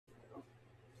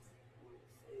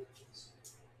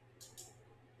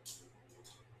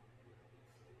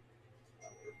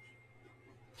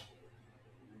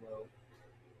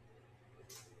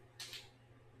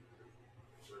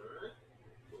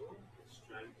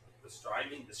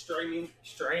streaming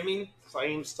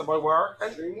seems to be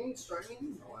working.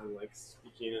 Streaming? Oh, I'm like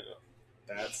speaking in a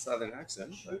bad southern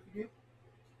accent. Mm-hmm.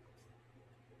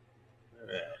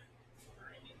 Alright.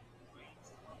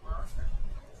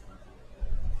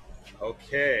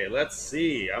 Okay, let's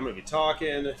see. I'm going to be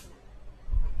talking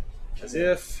as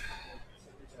if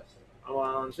I'm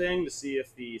on thing to see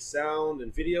if the sound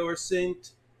and video are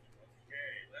synced.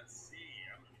 Okay, let's see.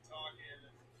 I'm going to be talking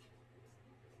as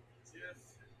if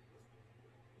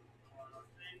I'm on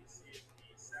thing to see if the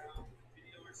sound and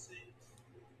video are synced.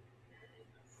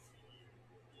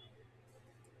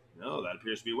 No, that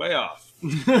appears to be way off.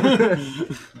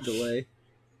 Delay.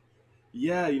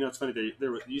 Yeah, you know, it's funny.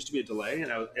 There used to be a delay, and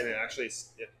it actually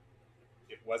it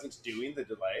wasn't doing the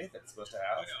delay that it's supposed to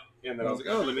have. And then I was like,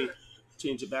 oh, let me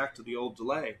change it back to the old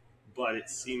delay. But it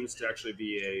seems to actually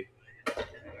be a.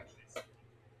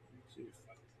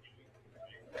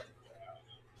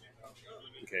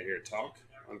 Okay, here, talk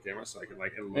on camera, so I can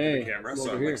like look at the camera,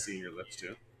 so I'm like seeing your lips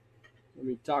too. Let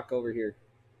me talk over here.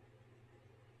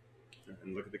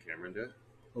 And look at the camera and do it.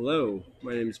 Hello,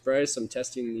 my name is Bryce. I'm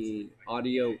testing the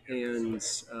audio and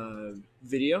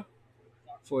video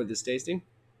for this tasting.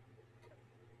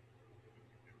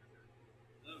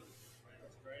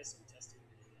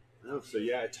 Oh, so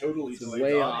yeah, it totally delayed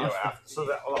way the audio off. after. So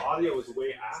the audio was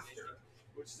way after,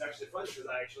 which is actually funny because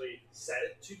I actually set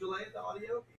it to delay the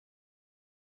audio.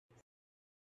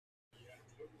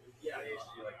 Yeah, it used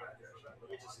to be like that. Let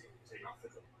me just take off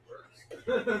if it works.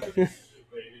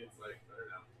 Maybe it's like, I don't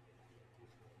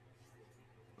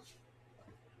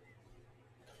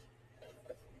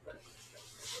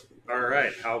know. All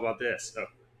right, how about this? Oh,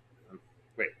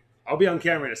 wait, I'll be on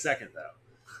camera in a second though.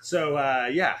 So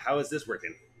yeah, how is this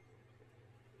working?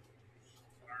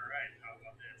 All right, how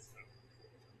about this? Oh,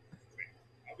 wait,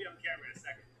 I'll be on camera in a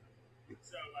second.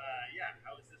 So yeah,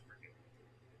 how is this working?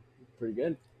 Pretty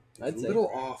good. It's a little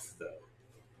off though.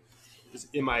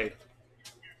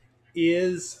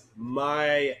 Is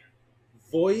my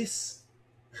voice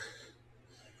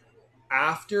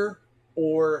after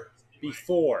or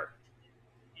before?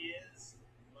 Is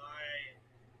my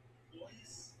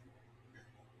voice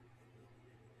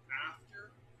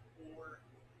after or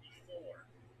before?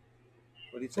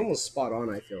 What do you It's think? almost spot on,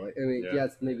 I feel like. I mean, Yeah. yeah,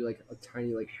 it's maybe like a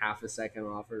tiny, like half a second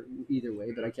off or either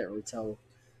way, but I can't really tell.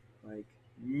 Like,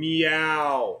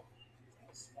 Meow.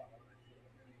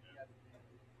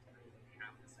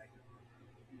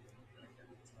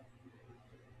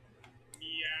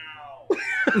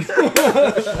 I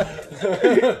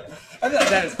thought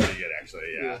that is pretty good,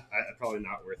 actually. Yeah, probably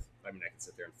not worth. I mean, I can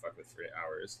sit there and fuck with for 8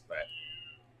 hours, but.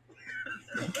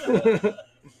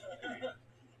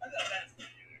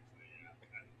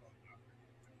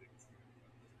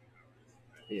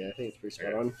 yeah, I think it's pretty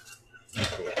spot on.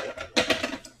 Cool.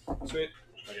 Sweet.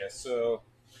 Okay, so.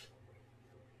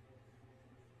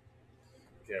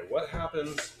 Okay, what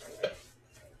happens if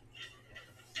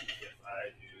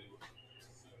I do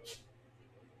so?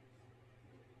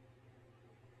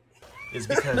 Is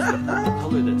because the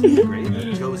color that's in the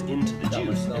grape goes into the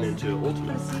juice and into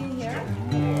ultimate. See here?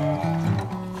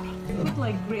 It looked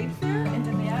like grape there, and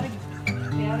then they added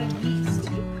yeast.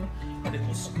 And it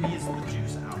will squeeze the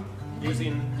juice out.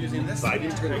 Using this. So I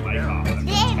didn't turn the mic off.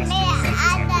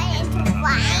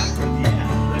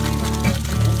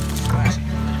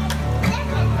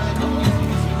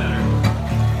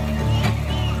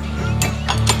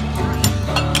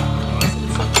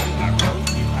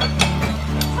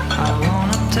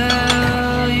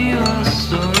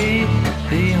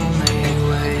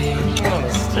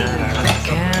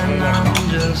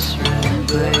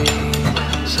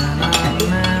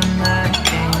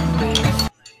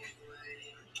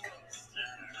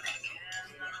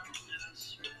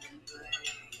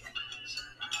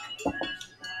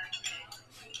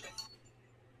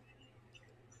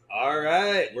 All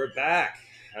right, we're back.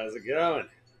 How's it going?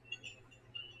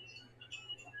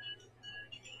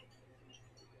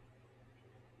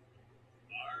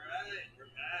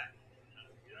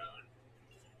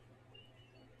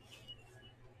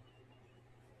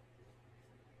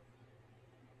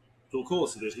 Cool.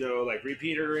 So there's no like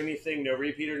repeater or anything. No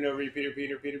repeater.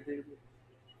 Repeater.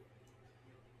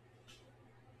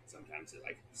 Sometimes it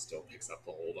like still picks up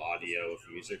the old audio of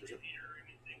music or something.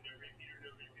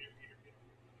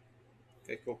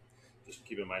 Okay, cool. Just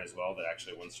keep in mind as well that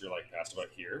actually once you're like past about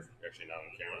here, you're actually not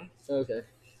on camera. Okay,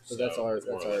 so that's our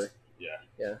yeah.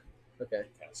 Okay.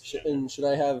 Should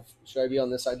I be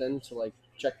on this side then to like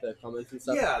check the comments and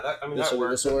stuff? Yeah, that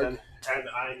works. This work? And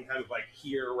I'm kind of like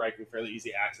here where I can fairly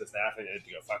easy access that if I need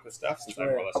to go fuck with stuff since I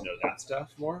more or less know that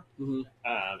stuff more. Mm-hmm. And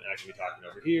I can be talking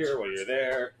over here while you're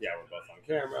there. Yeah, we're both on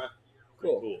camera.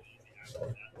 Cool.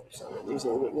 There's a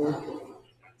little bit more.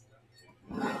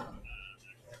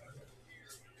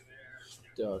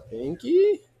 Dog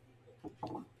Pinky.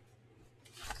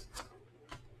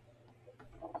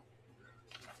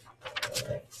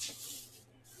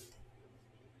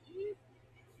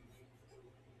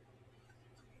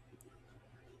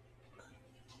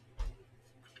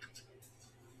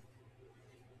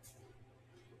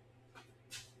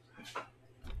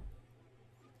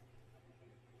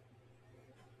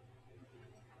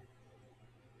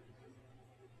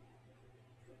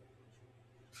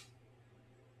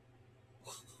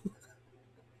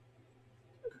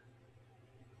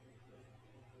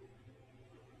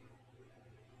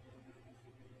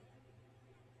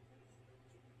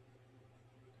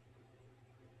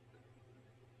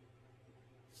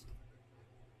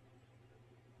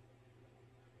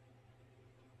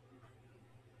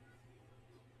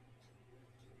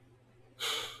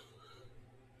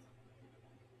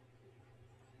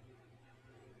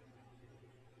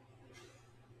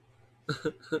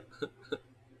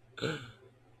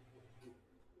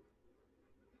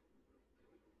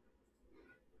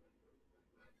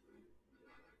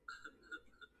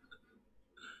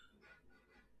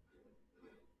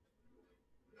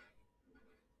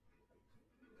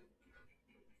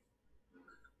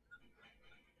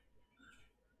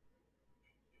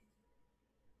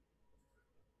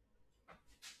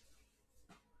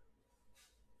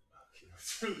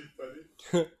 It's really funny.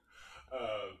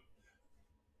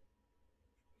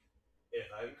 If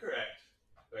I'm correct,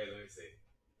 wait, let me see.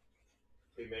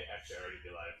 We may actually already be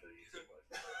live for the YouTube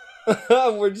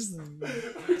one. We're just.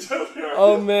 We totally are.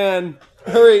 Oh man,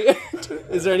 hurry!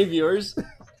 Is there any viewers? What's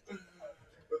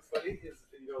funny is,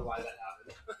 you know why that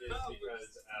happened? Is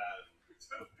because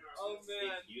Oh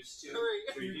man, used to hurry!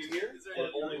 preview here, and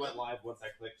it only went live once I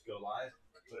clicked go live.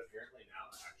 But apparently now,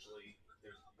 actually,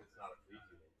 it's not a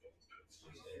preview.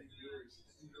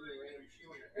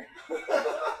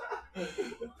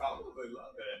 Probably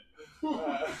love it.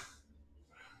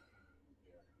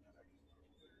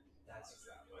 That's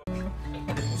exactly.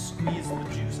 And it will squeeze the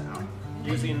juice out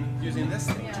using this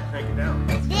thing to crank it down.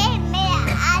 They made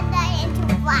other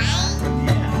into wine.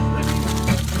 Yeah.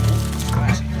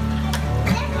 Flashy.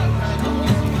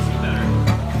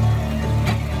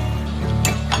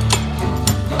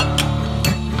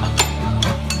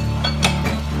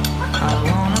 I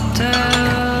wanna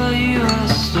tell you a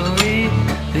story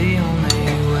the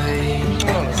only way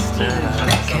that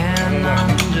I can.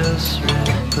 I'm just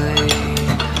replay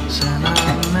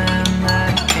sentiment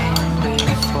that came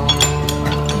before.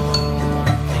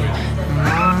 And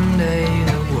one day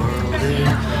the world is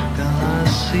gonna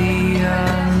see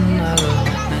another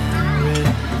man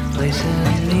replacing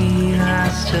me.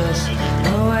 That's just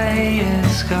the way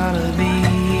it's gotta be.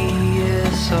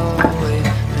 It's always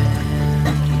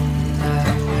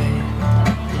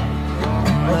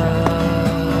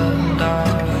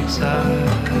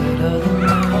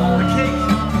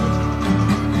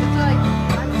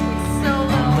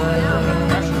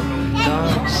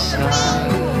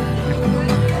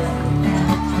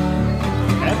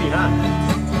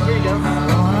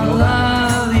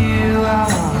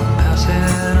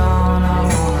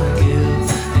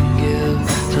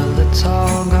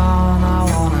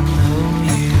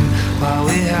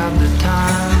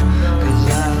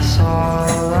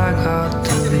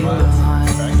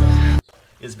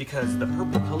is because the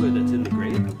purple color that's in the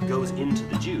grape goes into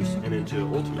the juice and into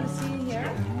ultimate. See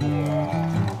here?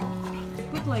 They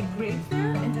put like grape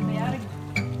there and then they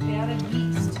added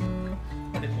yeast.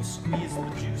 And it will squeeze the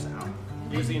juice out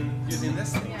using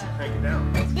this thing to crank it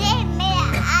down. They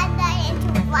made other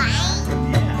into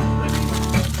wine. Yeah.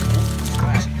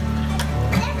 Flashy.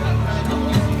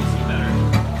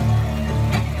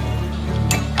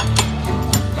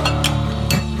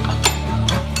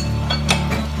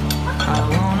 I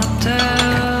wanna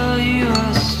tell you a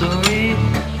story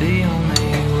the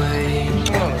only way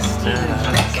that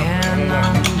I can.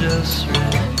 I'm just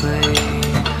replay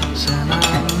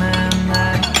sentiment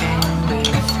that came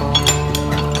before.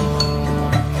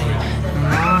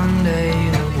 And one day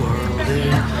the world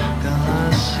is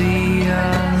gonna see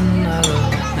another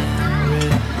man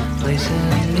replacing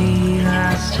me.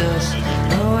 That's just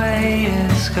the way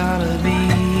it's gotta be.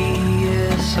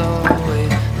 It's always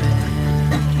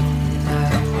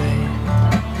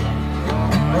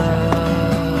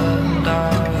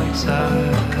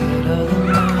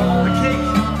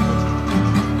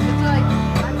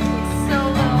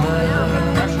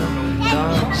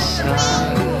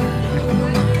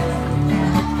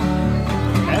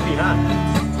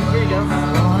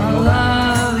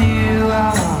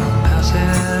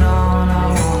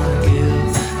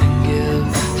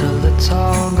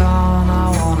all gone.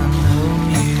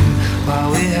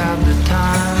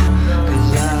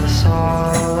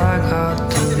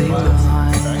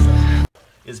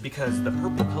 because the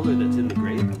purple color that's in the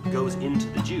grape goes into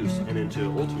the juice and into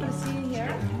ultimate. You see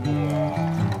here?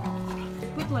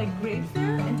 Put like grape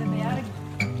flair and then they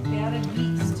added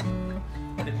yeast.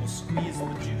 And it will squeeze the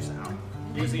juice out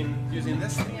using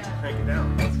this thing to crank it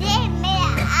down. They may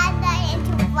add that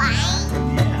into wine.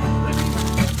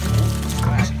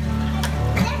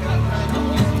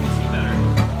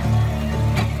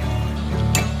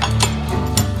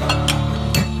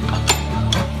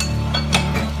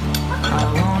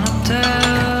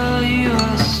 Tell you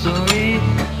a story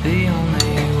the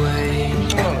only way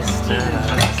that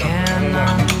I can.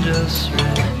 I'm just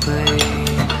replay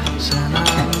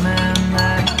sentiment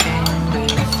that came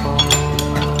before.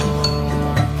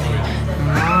 And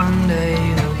one day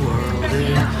the world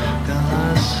is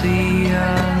gonna see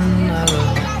another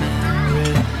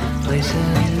man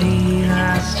replacing me.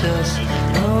 That's just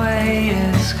the way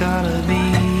it's gotta be.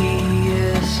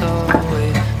 It's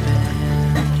always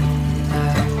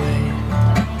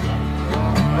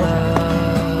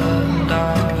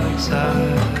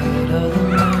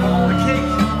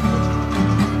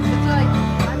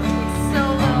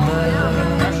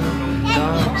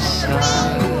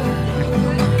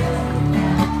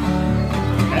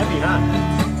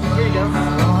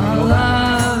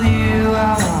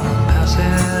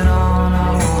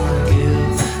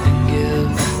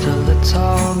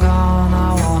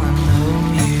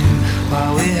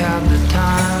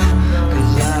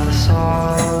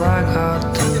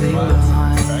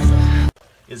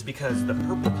is because the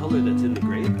purple color that's in the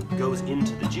grape goes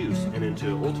into the juice and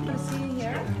into ultimate. You see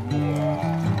here?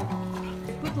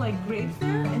 Put like grape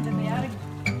flair and then they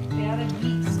added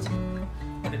yeast.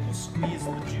 And it will squeeze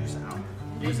the juice out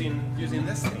using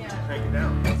this thing to crank it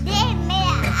down. They may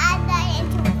add that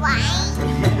into wine.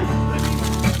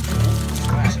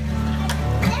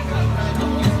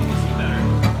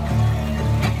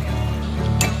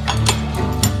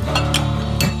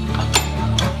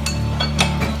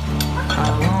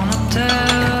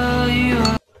 tell you.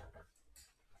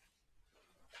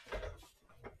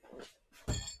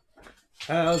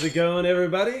 How's it going,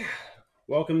 everybody?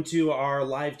 Welcome to our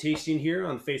live tasting here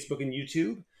on Facebook and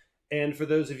YouTube. And for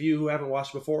those of you who haven't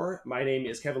watched before, my name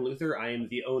is Kevin Luther. I am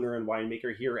the owner and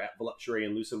winemaker here at Voluptuary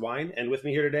and Lucid Wine. And with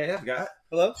me here today, I've got...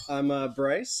 Hello, I'm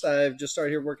Bryce. I've just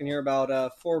started here working here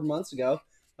about 4 months ago.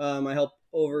 I help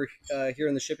over here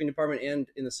in the shipping department and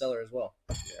in the cellar as well.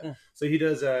 Yeah. So he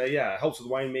does, helps with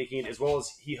winemaking, as well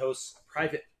as he hosts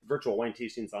private virtual wine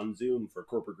tastings on Zoom for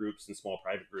corporate groups and small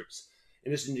private groups.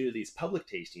 In addition to these public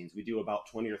tastings, we do about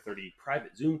 20 or 30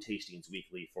 private Zoom tastings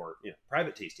weekly for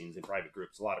private tastings in private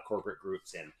groups, a lot of corporate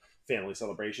groups and family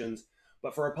celebrations.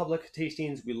 But for our public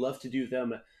tastings, we love to do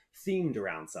them themed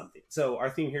around something. So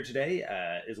our theme here today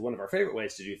is one of our favorite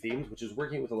ways to do themes, which is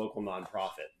working with a local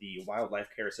nonprofit, the Wildlife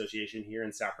Care Association here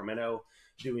in Sacramento,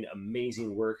 doing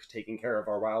amazing work, taking care of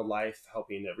our wildlife,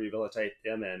 helping to rehabilitate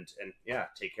them and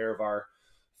take care of our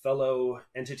fellow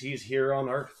entities here on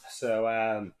Earth.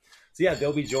 So yeah,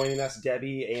 they'll be joining us.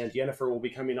 Debbie and Jennifer will be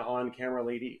coming on camera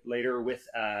later with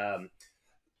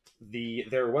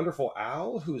their wonderful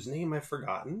owl, whose name I've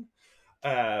forgotten.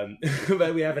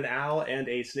 But we have an owl and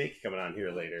a snake coming on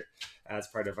here later as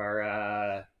part of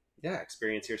our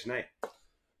experience here tonight.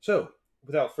 So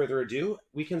without further ado,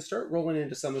 we can start rolling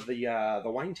into some of the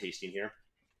wine tasting here.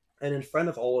 And in front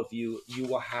of all of you, you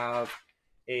will have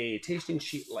a tasting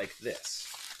sheet like this.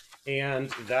 And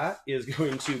that is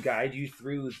going to guide you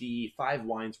through the 5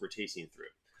 wines we're tasting through.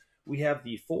 We have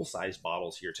the full-size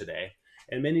bottles here today,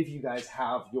 and many of you guys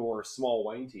have your small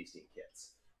wine tasting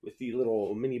kits with the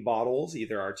little mini bottles,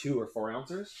 either are 2 or 4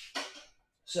 ounces.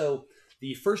 So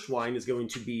the first wine is going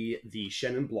to be the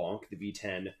Chenin Blanc, the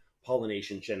V10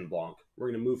 Pollination Chenin Blanc. We're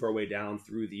going to move our way down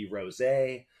through the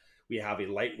Rosé. We have a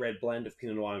light red blend of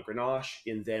Pinot Noir Grenache,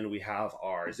 and then we have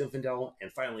our Zinfandel,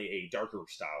 and finally a darker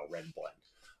style red blend,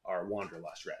 our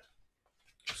Wanderlust red.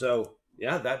 So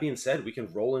yeah, that being said, we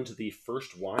can roll into the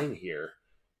first wine here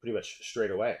pretty much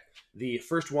straight away. The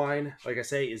first wine, like I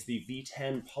say, is the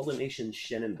V10 Pollination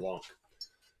Chenin Blanc.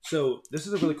 So this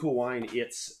is a really cool wine.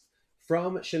 It's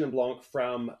from Chenin Blanc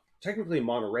from technically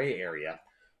Monterey area,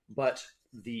 but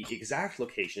the exact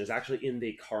location is actually in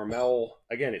the Carmel.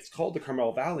 Again, it's called the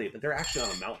Carmel Valley, but they're actually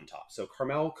on a mountaintop. So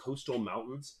Carmel coastal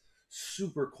mountains,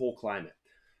 super cool climate.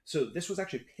 So this was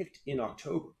actually picked in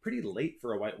October, pretty late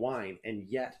for a white wine, and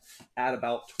yet at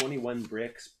about 21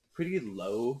 bricks, pretty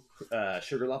low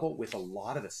sugar level with a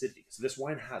lot of acidity. So this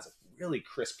wine has a really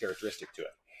crisp characteristic to it.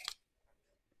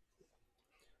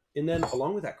 And then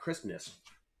along with that crispness,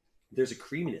 there's a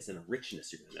creaminess and a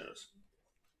richness you're going to notice.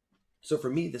 So for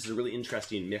me, this is a really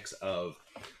interesting mix of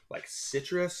like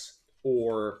citrus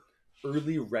or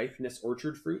early ripeness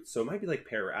orchard fruit. So it might be like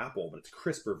pear or apple, but it's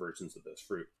crisper versions of those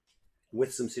fruit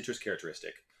with some citrus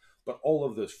characteristic. But all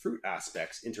of those fruit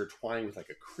aspects intertwine with like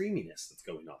a creaminess that's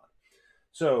going on.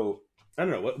 So I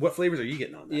don't know, what flavors are you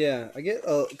getting on that? Yeah, I get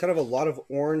kind of a lot of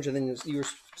orange, and then you were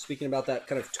speaking about that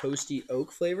kind of toasty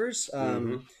oak flavors.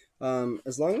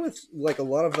 As long with like a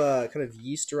lot of kind of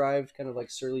yeast derived kind of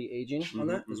like surly aging on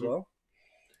that as well.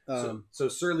 So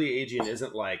surly aging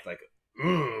isn't like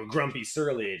grumpy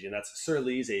surly aging. That's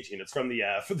surly's aging. It's from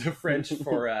the French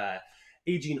for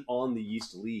aging on the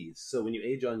yeast leaves. So when you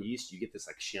age on yeast, you get this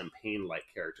like champagne-like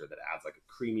character that adds like a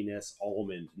creaminess,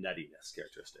 almond nuttiness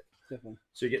characteristic. Definitely.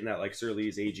 So you're getting that like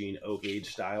surly's aging oak age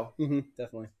style.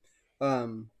 Definitely.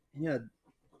 Yeah,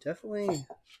 definitely.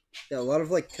 Yeah, a lot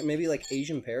of like maybe like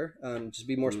Asian pear. Just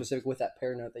be more specific with that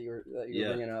pear note that you're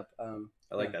bringing up.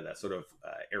 I like that sort of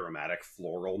aromatic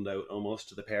floral note almost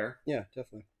to the pear. Yeah,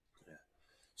 definitely. Yeah.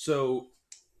 So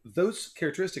those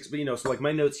characteristics, but so like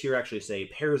my notes here actually say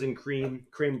pears and cream,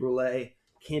 creme brulee,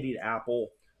 candied apple,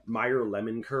 Meyer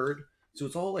lemon curd. So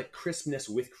it's all like crispness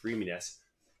with creaminess,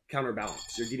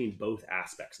 counterbalance. You're getting both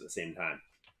aspects at the same time.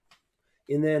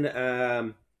 And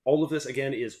then all of this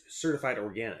again is certified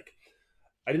organic.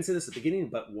 I didn't say this at the beginning,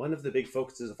 but one of the big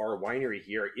focuses of our winery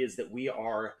here is that we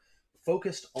are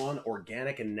focused on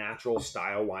organic and natural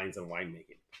style wines and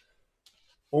winemaking.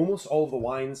 Almost all of the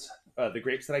wines, the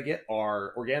grapes that I get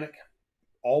are organic.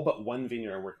 All but one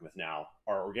vineyard I'm working with now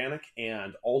are organic,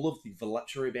 and all of the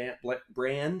Voluptuary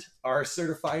brand are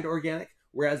certified organic,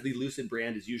 whereas the Lucid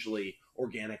brand is usually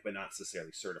organic but not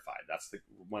necessarily certified. That's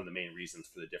one of the main reasons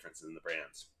for the difference in the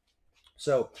brands.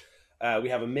 So we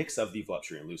have a mix of the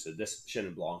Voluptuary and Lucid. This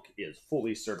Chenin Blanc is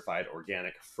fully certified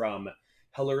organic from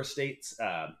Heller Estates.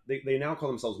 They now call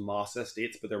themselves Moss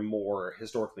Estates, but they're more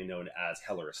historically known as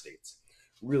Heller Estates.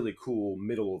 Really cool,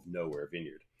 middle of nowhere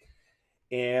vineyard.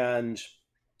 And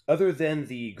other than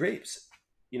the grapes,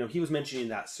 he was mentioning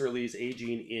that Surly's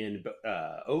aging in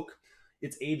oak.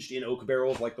 It's aged in oak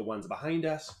barrels like the ones behind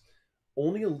us.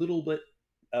 Only a little bit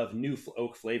of new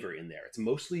oak flavor in there. It's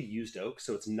mostly used oak,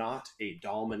 so it's not a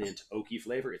dominant oaky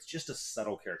flavor. It's just a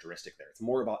subtle characteristic there. It's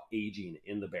more about aging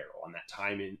in the barrel and that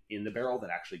time in the barrel that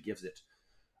actually gives it,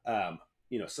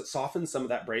 softens some of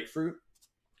that bright fruit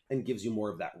and gives you more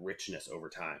of that richness over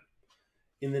time.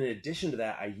 And then in addition to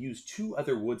that, I used two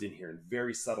other woods in here in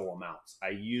very subtle amounts. I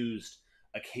used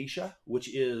acacia,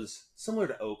 which is similar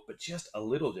to oak, but just a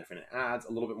little different. It adds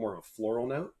a little bit more of a floral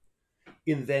note.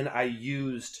 And then I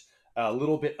used a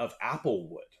little bit of apple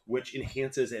wood, which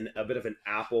enhances a bit of an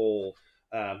apple,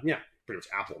 pretty much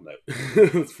apple note.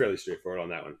 It's fairly straightforward on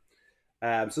that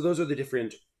one. So those are the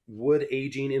different wood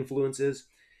aging influences.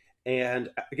 And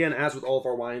again, as with all of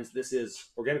our wines, this is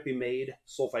organically made,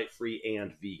 sulfite-free,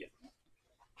 and vegan.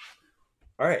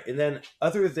 All right, and then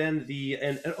other than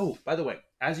by the way,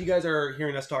 as you guys are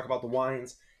hearing us talk about the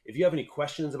wines, if you have any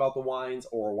questions about the wines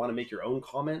or want to make your own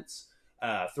comments,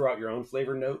 throw out your own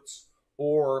flavor notes,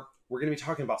 or we're going to be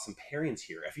talking about some pairings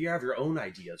here. If you have your own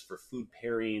ideas for food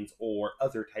pairings or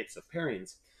other types of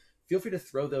pairings, feel free to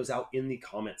throw those out in the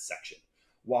comments section.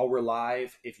 While we're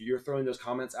live, if you're throwing those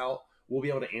comments out, we'll be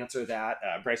able to answer that.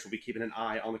 Bryce will be keeping an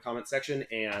eye on the comment section,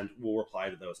 and we'll reply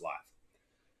to those live.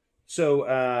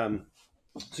 So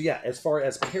yeah, as far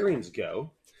as pairings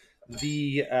go,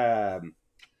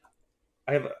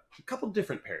 I have a couple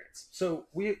different pairings. So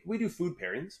we do food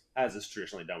pairings, as is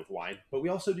traditionally done with wine, but we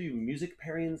also do music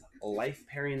pairings, life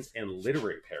pairings, and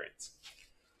literary pairings.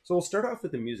 So we'll start off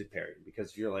with the music pairing,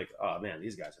 because if you're like, oh man,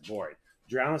 these guys are boring,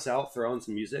 drown us out, throw in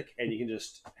some music, and you can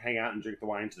just hang out and drink the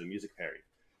wine to the music pairing.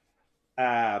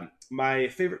 My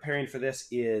favorite pairing for this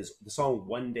is the song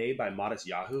One Day by Modest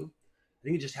Yahoo. I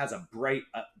think it just has a bright,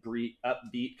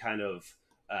 upbeat kind of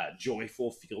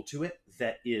joyful feel to it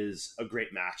that is a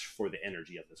great match for the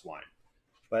energy of this wine.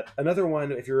 But another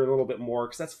one, if you're a little bit more,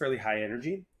 because that's fairly high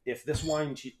energy, if this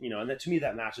wine, and that, to me,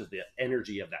 that matches the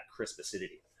energy of that crisp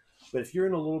acidity. But if you're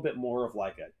in a little bit more of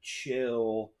like a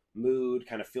chill mood,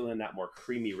 kind of feeling that more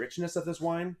creamy richness of this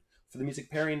wine for the music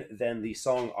pairing, then the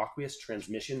song Aqueous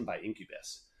Transmission by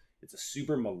Incubus. It's a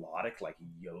super melodic, like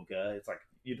yoga. It's like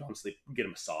you'd honestly get a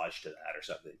massage to that or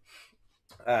something,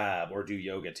 or do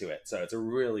yoga to it. So it's a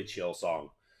really chill song.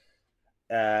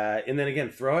 And then again,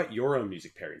 throw out your own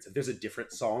music pairings. If there's a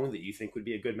different song that you think would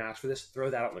be a good match for this, throw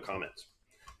that out in the comments.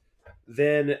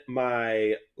 Then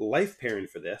my life pairing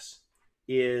for this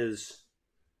is,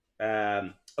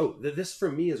 this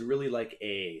for me is really like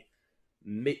a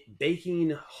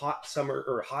baking hot summer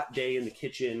or hot day in the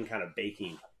kitchen kind of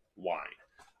baking wine.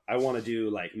 I want to do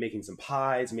like making some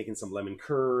pies, making some lemon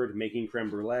curd, making creme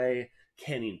brulee,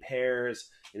 canning pears.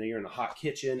 You're in a hot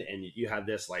kitchen and you have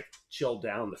this like chilled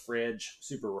down in the fridge,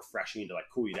 super refreshing to like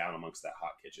cool you down amongst that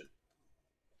hot kitchen.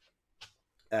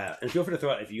 And feel free to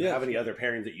throw out if you have any other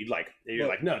pairings that you'd like. You're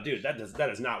like, no, dude, that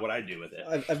is not what I do with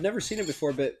it. I've never seen it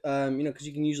before, but because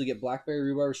you can usually get blackberry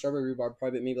rhubarb, strawberry rhubarb,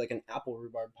 probably maybe like an apple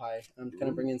rhubarb pie. I'm kind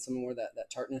of bringing some more that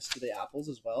tartness to the apples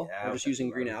as well. Yeah, I'm just using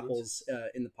green apples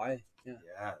in the pie. Yeah,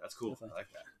 that's cool. Definitely.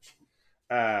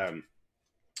 I like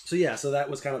that. So that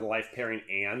was kind of the life pairing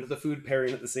and the food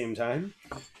pairing at the same time.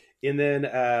 And then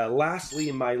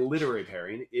lastly, my literary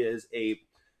pairing is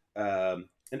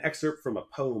an excerpt from a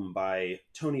poem by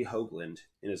Tony Hoagland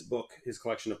in his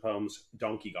collection of poems,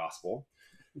 Donkey Gospel.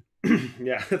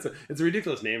 Yeah, it's a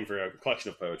ridiculous name for a collection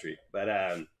of poetry.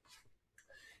 But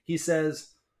he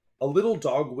says, "A little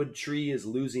dogwood tree is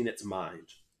losing its mind,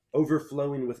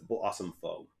 overflowing with blossom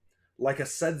foam, like a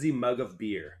sudsy mug of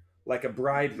beer, like a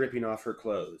bride ripping off her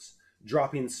clothes,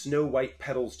 dropping snow-white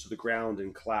petals to the ground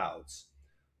in clouds.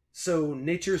 So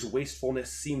nature's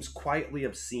wastefulness seems quietly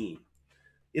obscene.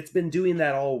 It's been doing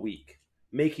that all week,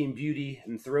 making beauty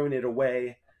and throwing it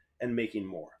away and making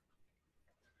more."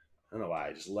 I don't know why.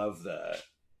 I just love the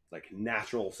like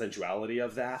natural sensuality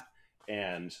of that.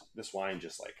 And this wine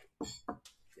just like,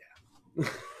 yeah.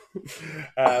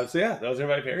 So yeah, those are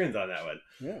my pairings on that one.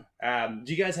 Yeah.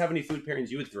 Do you guys have any food pairings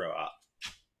you would throw up?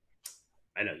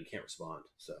 I know you can't respond,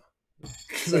 so.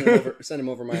 Send them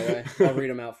over my way. I'll read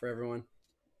them out for everyone.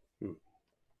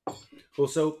 Well,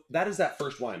 so that is that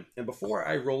first wine. And before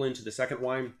I roll into the second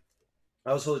wine,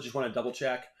 I also just want to double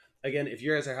check. Again, if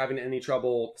you guys are having any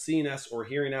trouble seeing us or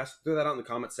hearing us, throw that out in the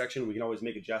comments section. We can always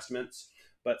make adjustments.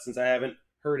 But since I haven't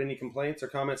heard any complaints or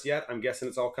comments yet, I'm guessing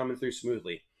it's all coming through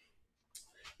smoothly.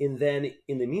 And then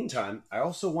in the meantime, I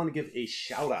also want to give a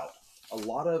shout out. A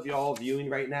lot of y'all viewing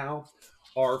right now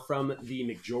are from the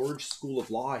McGeorge School of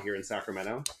Law here in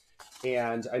Sacramento.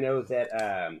 And I know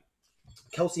that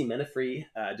Kelsey Menefree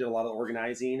did a lot of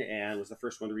organizing and was the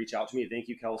first one to reach out to me. Thank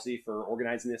you, Kelsey, for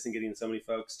organizing this and getting so many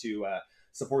folks to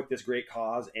support this great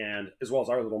cause, and as well as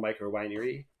our little micro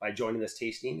winery by joining this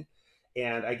tasting.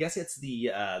 And I guess it's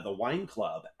the wine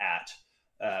club at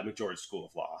McGeorge School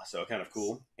of Law, so kind of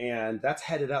cool. And that's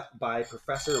headed up by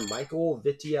Professor Michael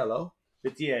Vitiello.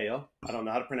 I don't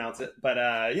know how to pronounce it,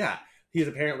 but yeah, he's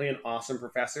apparently an awesome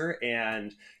professor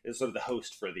and is sort of the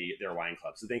host for their wine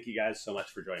club. So thank you guys so much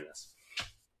for joining us.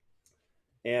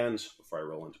 And before I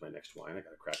roll into my next wine, I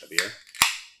got to crack a beer.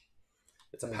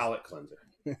 It's a palate cleanser.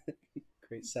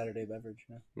 Great Saturday beverage.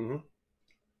 Yeah. Mm-hmm.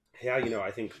 Yeah, I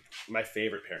think my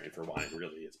favorite pairing for wine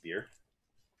really is beer.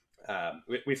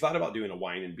 We've thought about doing a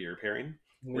wine and beer pairing,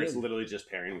 where it's literally just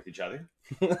pairing with each other.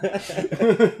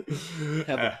 Have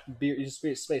a beer, you just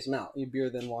space them out. You beer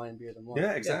then wine, beer then wine.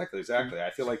 Yeah, exactly. I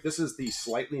feel like this is the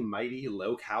Slightly Mighty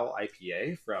Low Cal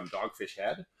IPA from Dogfish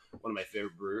Head, one of my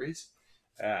favorite breweries.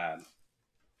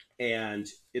 And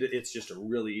it's just a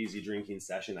really easy drinking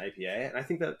session IPA. And I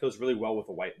think that goes really well with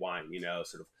a white wine,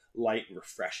 sort of light and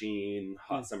refreshing,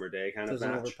 hot summer day kind of match.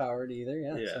 Doesn't overpower it either.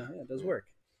 Yeah. So, it does work.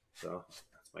 So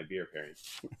that's my beer pairing.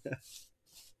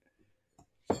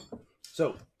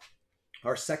 So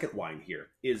our second wine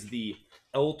here is the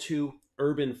L2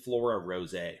 Urban Flora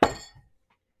Rosé.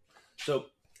 So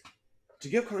to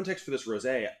give context for this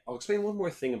rosé, I'll explain one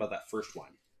more thing about that first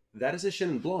wine. That is a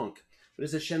Chenin Blanc. But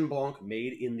it's a Chenin Blanc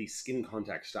made in the skin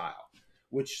contact style,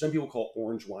 which some people call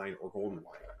orange wine or golden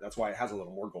wine. That's why it has a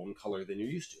little more golden color than you're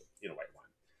used to in a white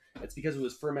wine. It's because it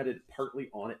was fermented partly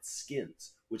on its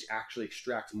skins, which actually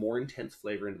extracts more intense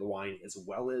flavor into the wine as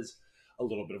well as a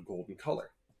little bit of golden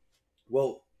color.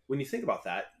 Well, when you think about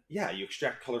that, yeah, you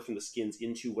extract color from the skins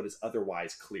into what is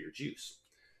otherwise clear juice.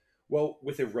 Well,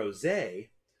 with a rosé,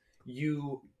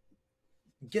 you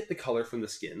get the color from the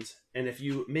skins, and if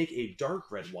you make a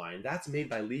dark red wine, that's made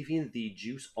by leaving the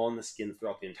juice on the skin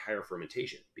throughout the entire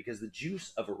fermentation, because the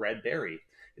juice of a red berry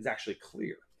is actually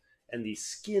clear, and the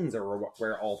skins are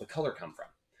where all the color come from.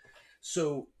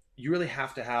 So you really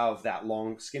have to have that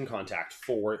long skin contact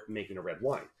for making a red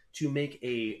wine. To make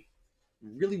a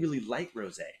really, really light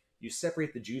rosé, you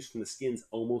separate the juice from the skins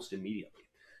almost immediately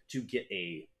to get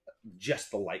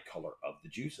just the light color of the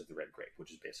juice of the red grape,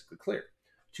 which is basically clear.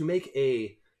 To make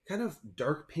a kind of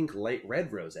dark pink light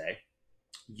red rosé,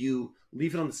 you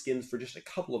leave it on the skins for just a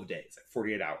couple of days, like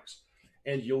 48 hours.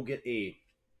 And you'll get a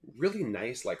really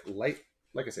nice, light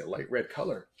red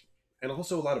color. And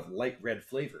also a lot of light red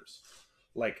flavors,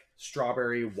 like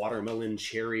strawberry, watermelon,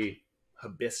 cherry,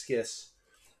 hibiscus.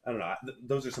 I don't know.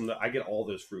 Those are some I get all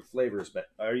those fruit flavors, but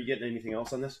are you getting anything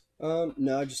else on this?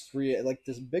 No, just like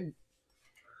this big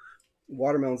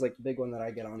Watermelon's like the big one that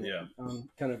I get on. Yeah.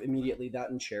 Kind of immediately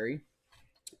that and cherry.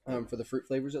 For the fruit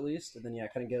flavors at least, and then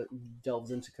kind of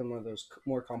delves into kind of one of those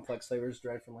more complex flavors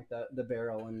derived from like the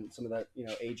barrel and some of that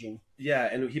aging. Yeah,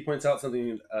 and he points out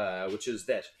something which is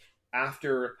that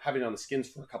after having it on the skins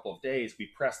for a couple of days, we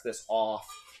press this off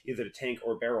either to tank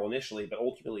or barrel initially, but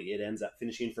ultimately it ends up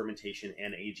finishing fermentation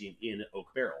and aging in oak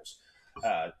barrels.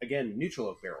 Again, neutral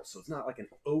oak barrels, so it's not like an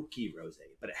oaky rosé,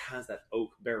 but it has that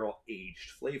oak barrel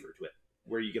aged flavor to it,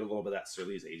 where you get a little bit of that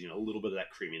Surly's aging, a little bit of that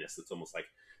creaminess that's almost like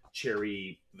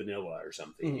cherry vanilla or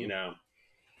something, you know.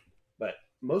 But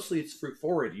mostly it's fruit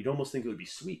forward. You'd almost think it would be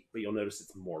sweet, but you'll notice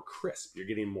it's more crisp. You're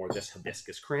getting more this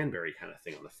hibiscus cranberry kind of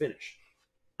thing on the finish.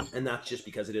 And that's just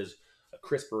because it is a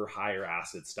crisper, higher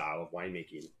acid style of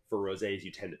winemaking. For rosés,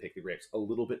 you tend to pick the grapes a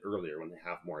little bit earlier when they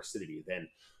have more acidity than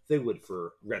they would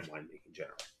for red winemaking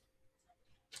generally.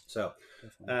 So,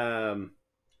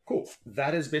 cool.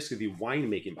 That is basically the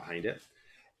winemaking behind it.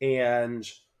 And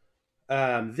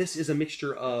this is a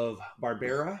mixture of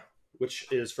Barbera, which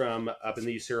is from up in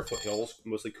the Sierra foothills,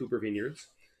 mostly Cooper vineyards,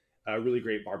 a really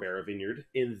great Barbera vineyard,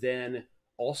 and then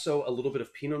also a little bit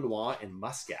of Pinot Noir and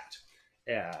Muscat,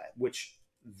 which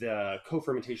the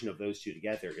co-fermentation of those two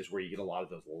together is where you get a lot of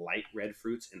those light red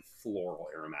fruits and floral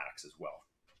aromatics as well.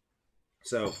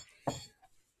 So,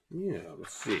 yeah,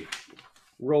 let's see.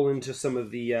 Roll into some of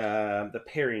the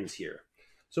pairings here.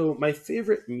 So my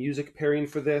favorite music pairing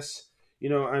for this,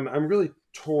 I'm really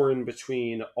torn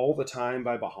between All the Time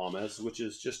by Bahamas, which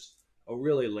is just a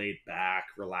really laid back,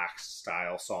 relaxed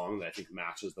style song that I think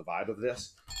matches the vibe of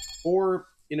this. Or,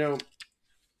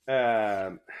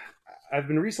 I've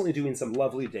been recently doing some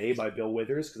Lovely Day by Bill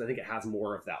Withers because I think it has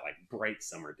more of that like bright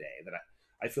summer day that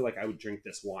I feel like I would drink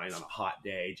this wine on a hot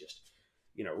day, just,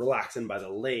 relaxing by the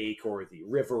lake or the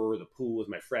river or the pool with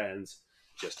my friends,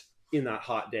 just in that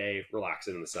hot day,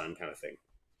 relaxing in the sun kind of thing.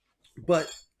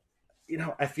 But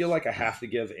I feel like I have to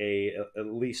give at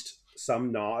least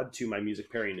some nod to my music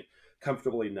pairing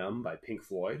Comfortably Numb by Pink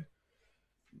Floyd.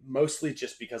 Mostly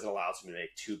just because it allows me to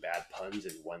make two bad puns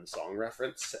in one song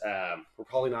reference. We're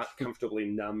probably not comfortably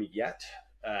numb yet,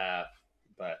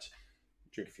 but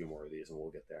drink a few more of these and we'll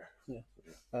get there. Yeah.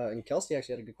 And Kelsey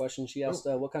actually had a good question. She asked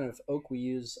what kind of oak we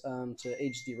use to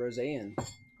age the rosé in.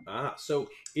 So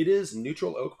it is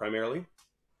neutral oak primarily.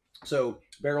 So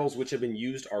barrels which have been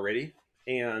used already,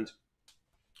 and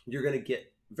you're going to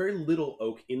get very little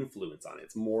oak influence on it.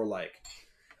 It's more like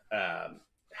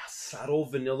subtle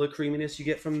vanilla creaminess you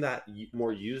get from that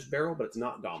more used barrel, but it's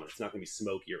not dominant. It's not going to be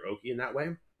smoky or oaky in that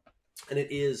way. And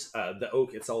it is, the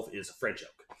oak itself is French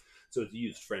oak. So it's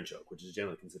used French oak, which is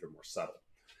generally considered more subtle.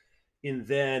 And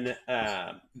then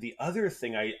the other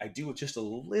thing I do just a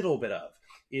little bit of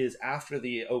is after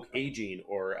the oak aging,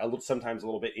 or sometimes a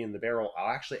little bit in the barrel,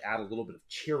 I'll actually add a little bit of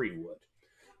cherry wood,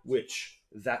 which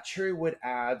that cherry wood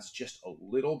adds just a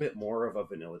little bit more of a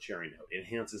vanilla cherry note. It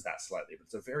enhances that slightly, but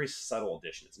it's a very subtle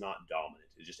addition. It's not dominant.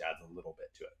 It just adds a little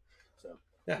bit to it. So,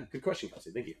 yeah, good question,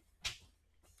 Kelsey. Thank you.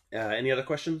 Any other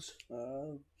questions?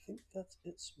 I think that's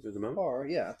it. At the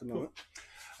moment? At the moment.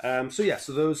 Cool.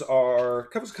 So those are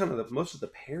covers kind of most of the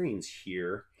pairings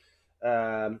here.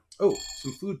 Some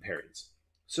food pairings.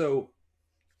 So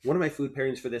one of my food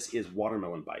pairings for this is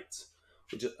watermelon bites.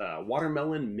 Which is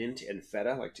watermelon, mint, and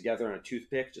feta, like together on a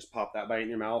toothpick. Just pop that bite in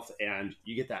your mouth, and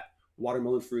you get that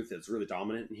watermelon fruit that's really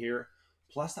dominant in here.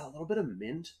 Plus that little bit of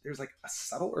mint. There's like a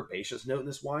subtle herbaceous note in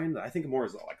this wine that I think more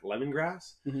is like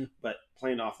lemongrass, but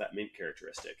playing off that mint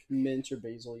characteristic. Mint or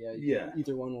basil, yeah.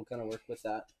 Either one will kind of work with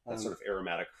that. That sort of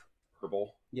aromatic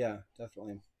herbal. Yeah,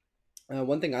 definitely.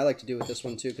 One thing I like to do with this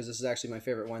one too, because this is actually my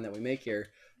favorite wine that we make here,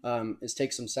 is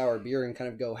take some sour beer and kind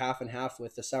of go half and half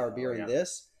with the sour beer and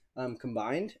this.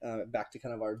 Combined back to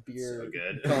kind of our beer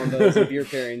combos and beer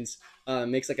pairings,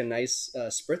 makes like a nice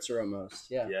spritzer almost.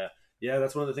 Yeah,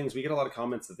 that's one of the things. We get a lot of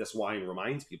comments that this wine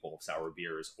reminds people of sour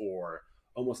beers, or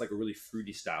almost like a really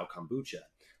fruity style kombucha,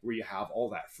 where you have all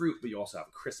that fruit, but you also have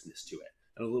a crispness to it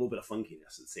and a little bit of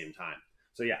funkiness at the same time.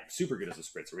 So yeah, super good as a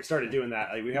spritzer. We started doing that.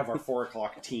 Like, we have our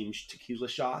 4:00 team tequila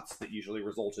shots that usually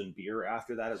result in beer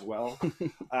after that as well.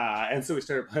 And so we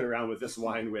started playing around with this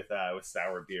wine with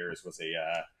sour beers. Was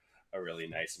a really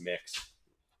nice mix.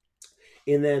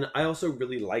 And then I also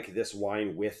really like this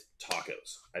wine with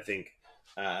tacos. I think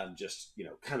just,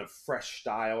 kind of fresh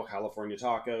style California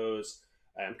tacos.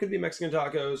 Could be Mexican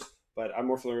tacos, but I'm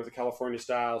more familiar with the California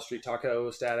style street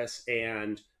taco status,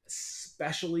 and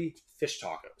especially fish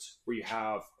tacos, where you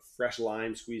have fresh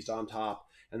lime squeezed on top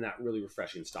and that really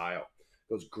refreshing style.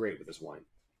 Goes great with this wine.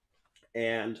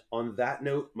 And on that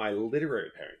note, my literary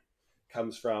pairing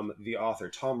comes from the author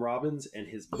Tom Robbins and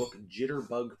his book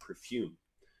Jitterbug Perfume.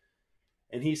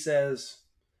 And he says,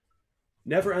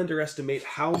 never underestimate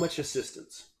how much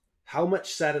assistance, how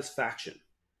much satisfaction,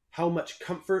 how much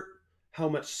comfort, how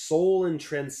much soul and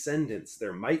transcendence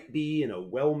there might be in a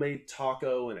well-made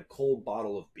taco and a cold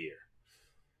bottle of beer.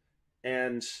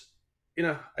 And,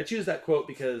 I choose that quote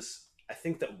because I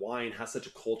think that wine has such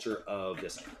a culture of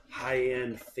this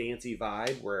high-end fancy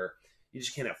vibe where you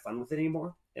just can't have fun with it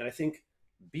anymore. And I think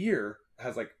beer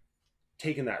has like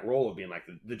taken that role of being like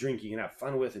the drink you can have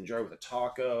fun with, enjoy with a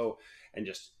taco, and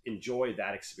just enjoy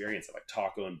that experience of like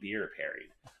taco and beer pairing.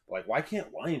 But like, why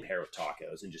can't wine pair with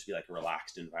tacos and just be like a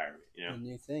relaxed environment? A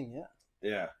new thing, yeah.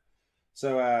 Yeah.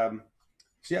 So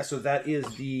that is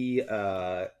the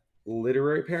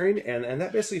literary pairing, and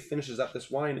that basically finishes up this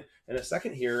wine. In a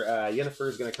second here, Yennefer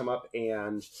is going to come up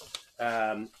and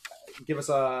show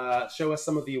us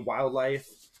some of the wildlife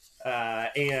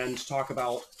and talk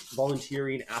about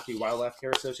volunteering at the Wildlife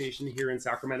Care Association here in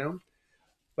Sacramento.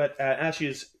 But as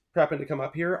she's prepping to come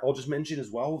up here, I'll just mention as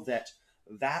well that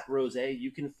rosé you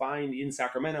can find in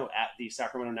Sacramento at the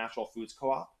Sacramento Natural Foods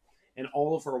Co-op, and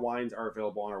all of our wines are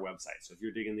available on our website. So if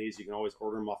you're digging these, you can always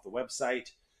order them off the website.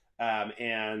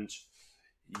 And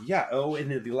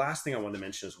the last thing I wanted to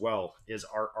mention as well is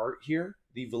our art here.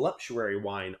 The voluptuary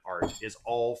wine art is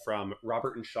all from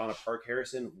Robert and Shauna Park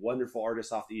Harrison, wonderful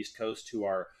artists off the East Coast who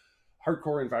are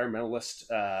hardcore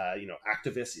environmentalist,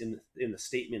 activists in the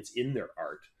statements in their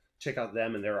art. Check out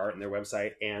them and their art and their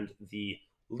website. And the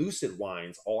Lucid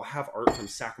wines all have art from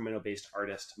Sacramento-based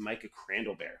artist Micah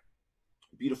Crandallbear.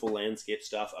 Beautiful landscape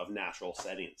stuff of natural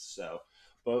settings. So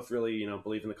both really,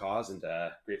 believe in the cause and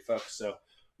great folks. So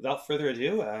without further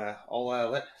ado, I'll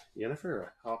let Yennefer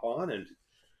hop on and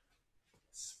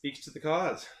speak to the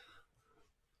cause.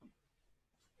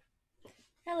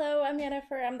 Hello, I'm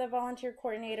Yennefer. I'm the volunteer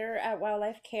coordinator at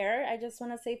Wildlife Care. I just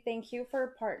want to say thank you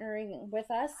for partnering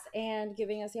with us and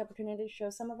giving us the opportunity to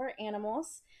show some of our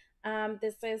animals.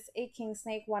 This is a king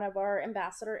snake, one of our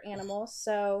ambassador animals.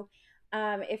 So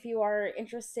if you are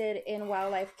interested in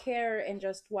wildlife care and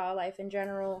just wildlife in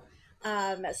general,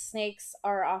 snakes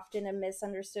are often a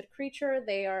misunderstood creature.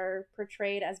 They are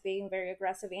portrayed as being very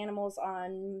aggressive animals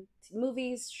on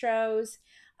movies, shows,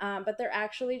 but they're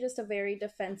actually just a very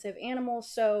defensive animal.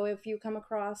 So if you come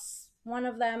across one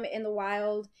of them in the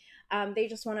wild, they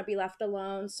just want to be left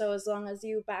alone. So as long as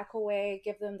you back away,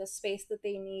 give them the space that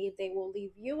they need, they will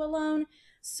leave you alone.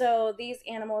 So these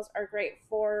animals are great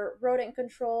for rodent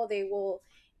control. They will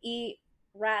eat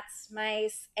rats,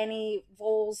 mice, any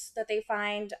voles that they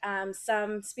find.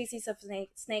 Some species of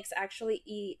snakes actually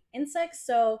eat insects,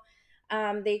 so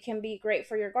they can be great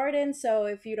for your garden. So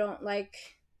if you don't like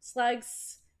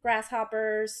slugs,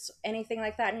 grasshoppers, anything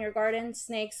like that in your garden,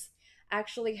 snakes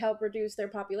actually help reduce their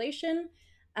population.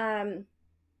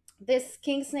 This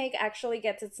king snake actually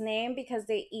gets its name because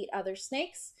they eat other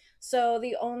snakes. So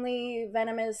the only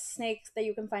venomous snakes that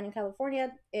you can find in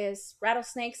California is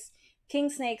rattlesnakes. King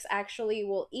snakes actually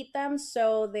will eat them.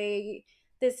 So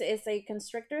this is a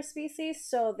constrictor species.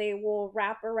 So they will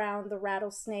wrap around the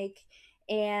rattlesnake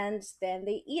and then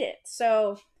they eat it.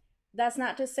 So that's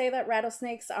not to say that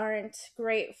rattlesnakes aren't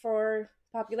great for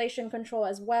population control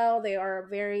as well. They are a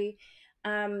very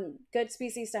good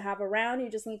species to have around. You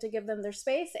just need to give them their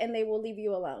space and they will leave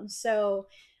you alone. So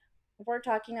we're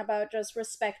talking about just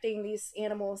respecting these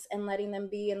animals and letting them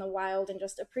be in the wild and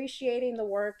just appreciating the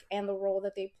work and the role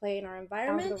that they play in our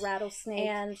environment. The rattlesnake,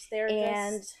 and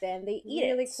then they eat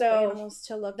really it. Cool animals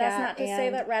to look that's at. That's not to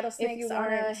say that rattlesnakes if you want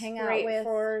to hang out with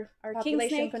for our population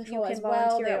king snake, control you as can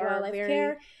well. They are Wildlife very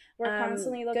care. We're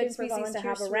constantly looking good for species to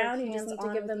have volunteers around. You You just just need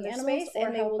to give them their space,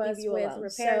 and they will leave you with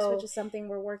repairs, so, which is something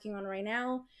we're working on right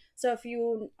now. So if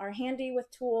you are handy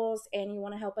with tools and you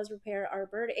want to help us repair our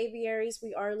bird aviaries,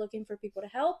 we are looking for people to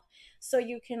help. So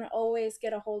you can always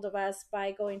get a hold of us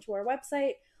by going to our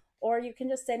website, or you can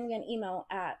just send me an email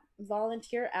at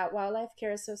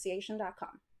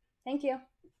volunteer@wildlifecareassociation.com. Thank you.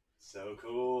 So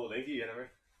cool. Thank you, Yennefer.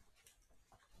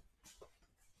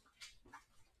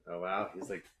 Oh, wow. He's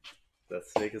like, that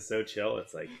snake is so chill.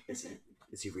 It's like, is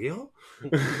he real?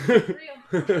 Real.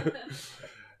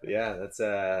 Yeah, that's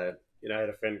I had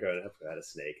a friend growing up who had a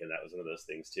snake, and that was one of those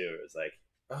things too. It was like,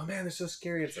 oh man, they're so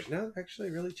scary. It's like, no, they're actually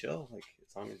really chill. Like,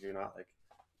 as long as you're not like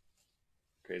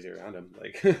crazy around them.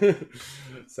 Like,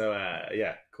 so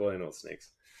yeah, cool animal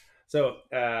snakes. So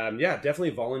yeah,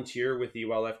 definitely volunteer with the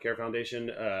Wildlife Care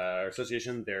Foundation or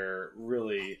Association. They're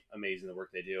really amazing the work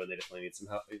they do, and they definitely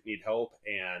need help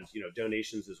and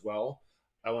donations as well.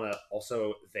 I want to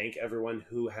also thank everyone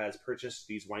who has purchased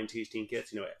these wine tasting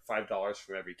kits. $5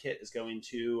 from every kit is going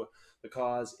to the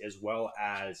cause, as well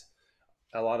as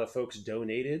a lot of folks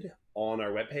donated on our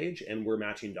webpage, and we're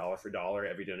matching dollar for dollar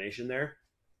every donation there.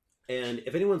 And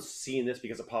if anyone's seen this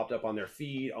because it popped up on their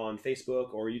feed on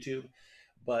Facebook or YouTube,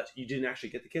 but you didn't actually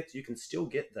get the kits, you can still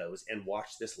get those and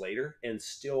watch this later and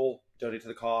still donate to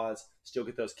the cause, still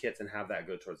get those kits and have that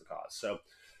go towards the cause. So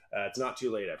it's not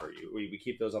too late ever. We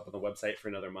keep those up on the website for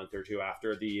another month or two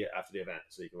after the event,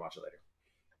 so you can watch it later.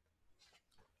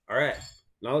 All right,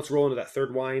 now let's roll into that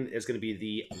third wine. Is going to be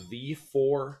the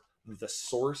V4 The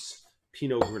Source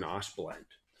Pinot Grenache blend.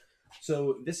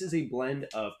 So this is a blend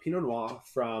of Pinot Noir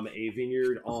from a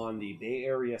vineyard on the Bay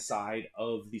Area side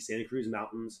of the Santa Cruz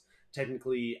Mountains,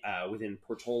 technically within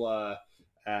Portola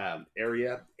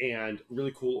area, and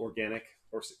really cool organic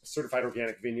or certified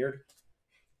organic vineyard.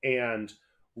 And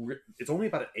it's only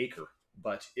about an acre,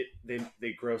 but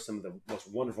they grow some of the most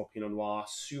wonderful Pinot Noir,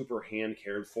 super hand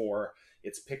cared for.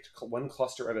 It's picked one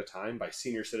cluster at a time by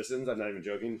senior citizens. I'm not even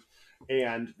joking.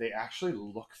 And they actually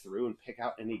look through and pick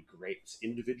out any grapes,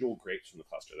 individual grapes from the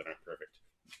cluster that aren't perfect.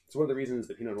 So one of the reasons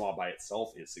the Pinot Noir by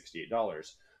itself is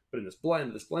 $68, but in this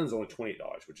blend is only $28,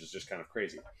 which is just kind of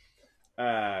crazy.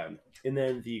 And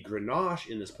then the Grenache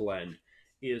in this blend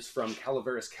is from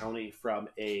Calaveras County, from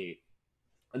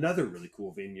another really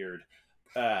cool vineyard,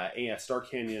 a Star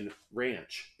Canyon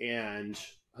Ranch, and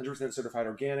 100% certified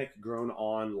organic, grown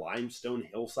on limestone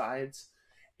hillsides.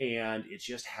 And it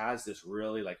just has this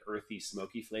really like earthy,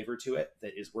 smoky flavor to it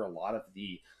that is where a lot of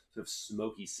the sort of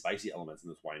smoky, spicy elements in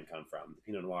this wine come from. The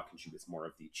Pinot Noir contributes more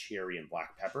of the cherry and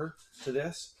black pepper to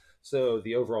this. So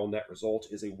the overall net result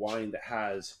is a wine that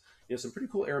has, you know, some pretty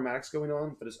cool aromatics going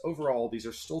on, but as overall, these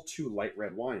are still two light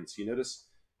red wines. So you notice,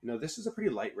 you know, this is a pretty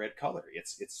light red color.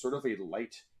 It's sort of a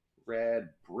light red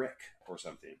brick or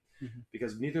something,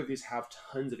 because neither of these have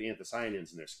tons of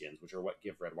anthocyanins in their skins, which are what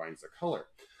give red wines their color.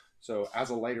 So as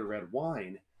a lighter red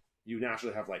wine, you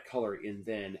naturally have light color, and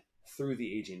then through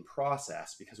the aging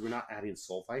process, because we're not adding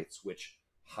sulfites, which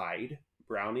hide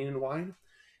browning in wine,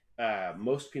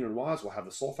 most Pinot Noirs will have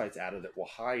the sulfites added that will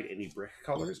hide any brick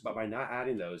colors, but by not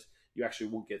adding those, you actually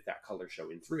won't get that color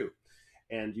showing through.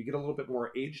 And you get a little bit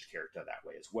more aged character that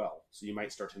way as well. So you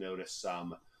might start to notice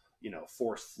some, you know,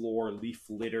 forest floor, leaf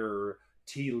litter,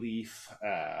 tea leaf,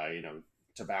 you know,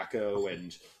 tobacco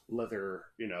and leather,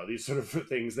 you know, these sort of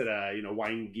things that, you know,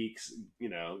 wine geeks, you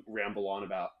know, ramble on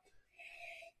about,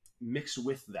 mixed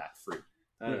with that fruit.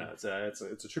 I don't know. It's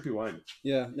a trippy wine.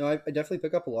 Yeah, no, I definitely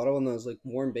pick up a lot on those like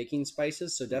warm baking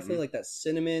spices. So definitely like that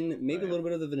cinnamon, maybe a little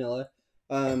bit of the vanilla.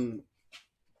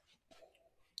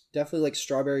 Definitely like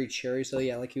strawberry cherry. So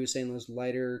yeah, like he was saying, those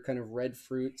lighter kind of red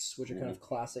fruits, which are kind of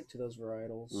classic to those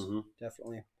varietals.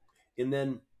 Definitely. And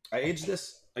then I aged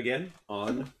this again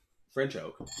on French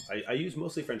oak. I use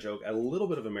mostly French oak, a little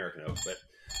bit of American oak,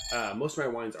 but most of my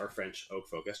wines are French oak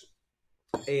focused.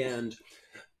 And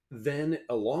then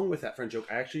along with that French oak,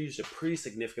 I actually used a pretty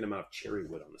significant amount of cherry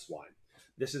wood on this wine.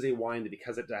 This is a wine that,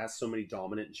 because it has so many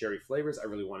dominant cherry flavors, I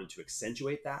really wanted to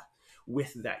accentuate that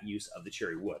with that use of the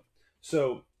cherry wood.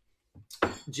 So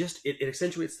just it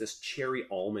accentuates this cherry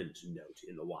almond note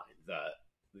in the wine.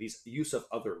 These use of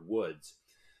other woods,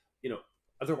 you know,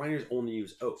 other wineries only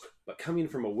use oak, but coming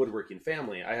from a woodworking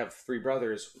family, I have three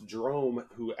brothers. Jerome,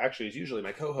 who actually is usually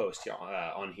my co-host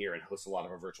on here and hosts a lot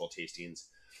of our virtual tastings,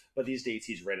 but these days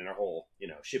he's running our whole, you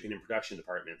know, shipping and production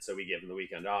department, so we give him the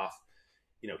weekend off.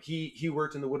 You know, he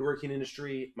worked in the woodworking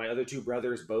industry. My other two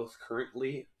brothers both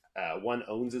currently, one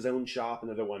owns his own shop,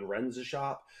 another one runs a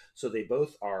shop, so they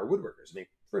both are woodworkers, make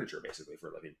furniture basically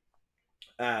for a living.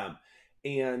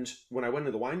 And when I went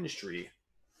into the wine industry,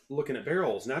 looking at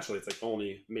barrels, naturally, it's like the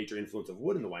only major influence of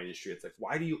wood in the wine industry. It's like,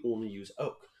 why do you only use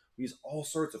oak? We use all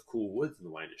sorts of cool woods in the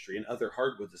wine industry, and other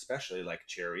hardwoods, especially like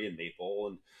cherry and maple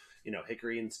and, you know,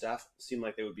 hickory and stuff, seem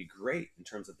like they would be great in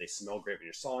terms of they smell great when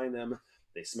you're sawing them.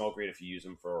 They smell great if you use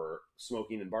them for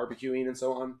smoking and barbecuing and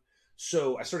so on.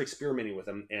 So I started experimenting with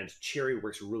them, and cherry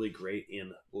works really great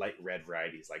in light red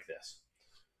varieties like this.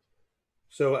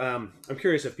 So I'm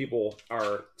curious if people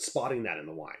are spotting that in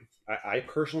the wine. I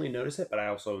personally notice it, but I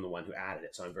also am the one who added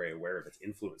it, so I'm very aware of its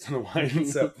influence on the wine.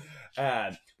 So,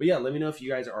 but yeah, let me know if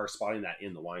you guys are spotting that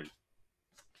in the wine.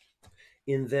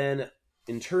 And then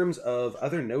in terms of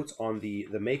other notes on the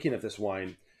making of this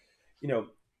wine, you know,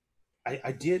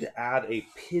 I did add a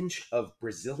pinch of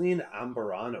Brazilian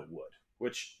Amburana wood,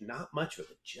 which not much of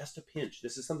it, just a pinch.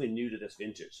 This is something new to this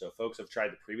vintage. So folks have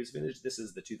tried the previous vintage. This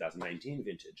is the 2019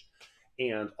 vintage.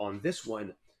 And on this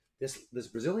one, this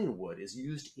Brazilian wood is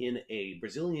used in a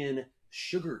Brazilian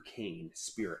sugar cane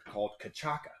spirit called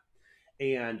cachaca.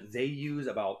 And they use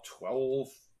about 12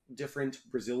 different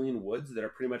Brazilian woods that are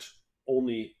pretty much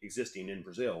only existing in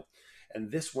Brazil.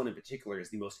 And this one in particular is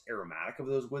the most aromatic of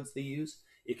those woods they use.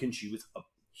 It contributes a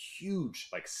huge,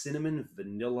 like, cinnamon,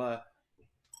 vanilla,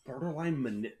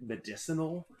 borderline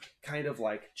medicinal kind of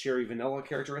like cherry vanilla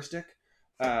characteristic.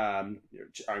 Vanilla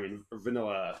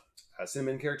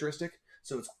cinnamon characteristic.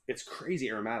 So it's crazy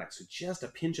aromatic. So just a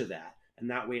pinch of that, and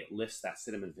that way it lifts that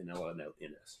cinnamon vanilla note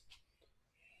in this.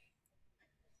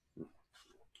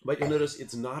 But you'll notice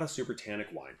it's not a super tannic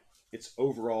wine. It's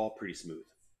overall pretty smooth.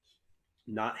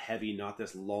 Not heavy, not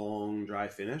this long, dry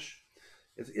finish.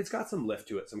 It's got some lift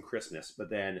to it, some crispness, but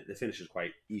then the finish is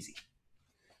quite easy.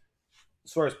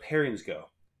 As far as pairings go,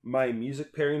 my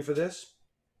music pairing for this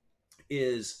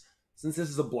is, since this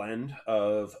is a blend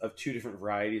of two different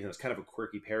varieties and it's kind of a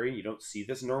quirky pairing, you don't see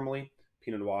this normally.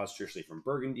 Pinot Noir is traditionally from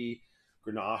Burgundy.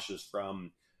 Grenache is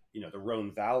from, the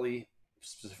Rhone Valley,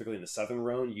 specifically in the Southern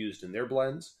Rhone, used in their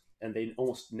blends. And they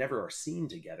almost never are seen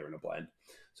together in a blend.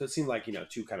 So it seemed like,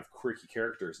 two kind of quirky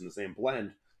characters in the same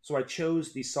blend. So I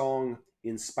chose the song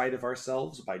In Spite of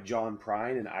Ourselves by John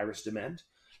Prine and Iris Dement.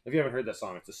 If you haven't heard that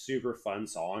song, it's a super fun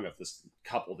song of this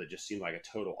couple that just seemed like a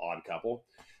total odd couple.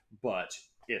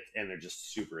 And they're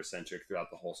just super eccentric throughout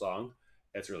the whole song.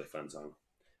 It's a really fun song.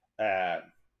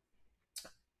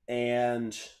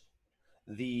 And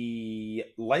the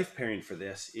life pairing for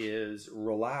this is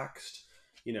relaxed,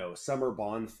 summer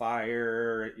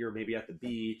bonfire. You're maybe at the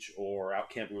beach or out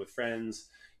camping with friends,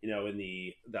 in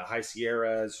the high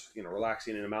Sierras,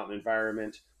 relaxing in a mountain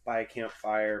environment by a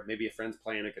campfire. Maybe a friend's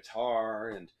playing a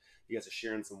guitar and you guys are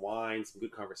sharing some wine, some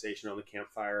good conversation on the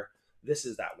campfire. This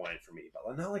is that wine for me,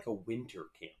 but not like a winter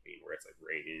camping where it's like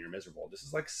raining and you're miserable. This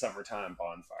is like summertime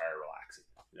bonfire relaxing,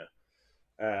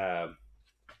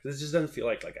 this just doesn't feel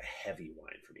like a heavy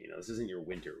wine for me. This isn't your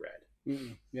winter red.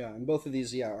 Yeah, and both of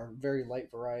these, are very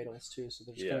light varietals too. So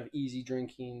they're just kind of easy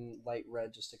drinking, light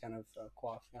red, just to kind of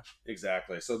quaff. Yeah,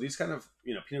 exactly. So these kind of,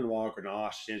 Pinot Noir,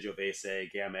 Grenache,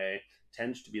 Sangiovese, Gamay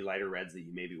tend to be lighter reds that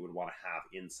you maybe would want to have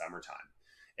in summertime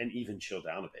and even chill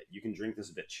down a bit. You can drink this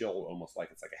a bit chilled, almost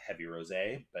like it's like a heavy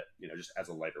rosé, but, just as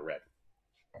a lighter red.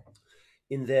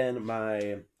 And then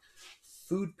my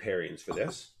food pairings for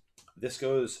this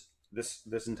goes,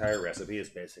 this entire recipe is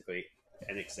basically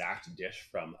an exact dish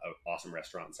from an awesome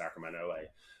restaurant in Sacramento, a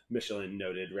Michelin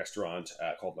noted restaurant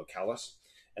called Localis.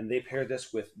 And they pair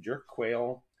this with jerk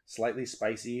quail, slightly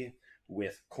spicy,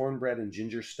 with cornbread and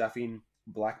ginger stuffing,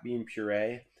 black bean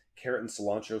puree, carrot and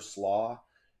cilantro slaw,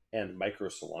 and micro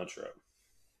cilantro.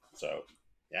 So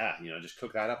yeah, just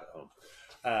cook that up at home.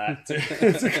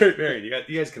 It's a great pairing.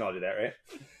 You guys can all do that,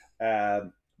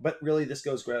 right? But really this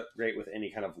goes great with any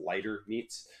kind of lighter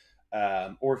meats.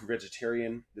 Or if you're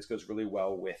vegetarian, this goes really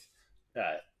well with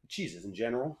cheeses in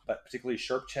general, but particularly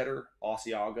sharp cheddar,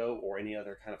 Asiago, or any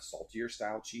other kind of saltier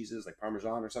style cheeses like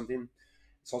Parmesan or something.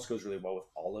 This also goes really well with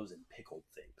olives and pickled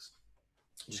things,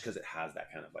 just because it has that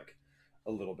kind of like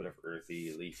a little bit of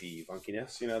earthy, leafy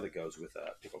funkiness, that goes with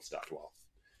pickled stuff well.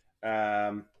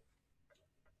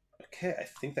 Okay, I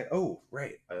think that,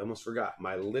 right, I almost forgot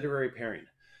my literary pairing.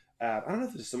 I don't know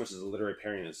if it's so much as a literary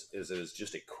pairing as it is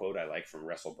just a quote I like from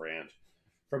Russell Brand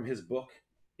from his book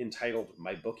entitled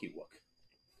My Bookie Wook.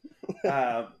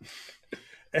 Yeah,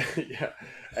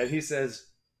 and he says,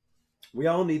 we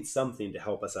all need something to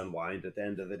help us unwind at the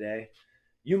end of the day.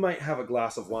 You might have a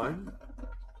glass of wine,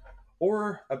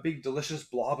 or a big delicious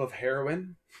blob of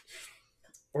heroin,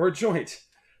 or a joint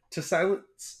to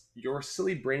silence your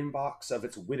silly brain box of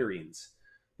its witterings.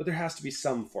 But there has to be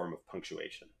some form of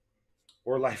punctuation,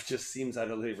 or life just seems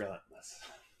utterly relentless.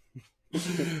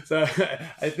 So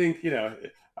I think,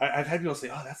 I've had people say,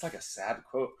 oh, that's like a sad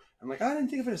quote. I'm like, I didn't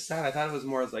think of it as sad. I thought it was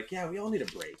more as like, yeah, we all need a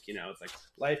break. It's like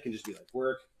life can just be like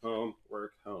work, home,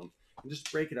 and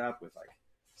just break it up with like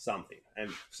something.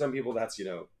 And for some people that's,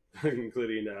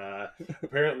 including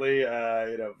apparently,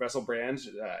 Russell Brand,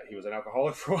 he was an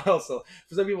alcoholic for a while. So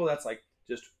for some people that's like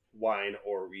just wine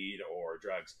or weed or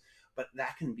drugs. But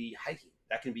that can be hiking,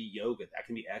 that can be yoga, that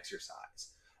can be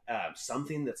exercise.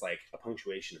 Something that's like a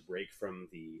punctuation, a break from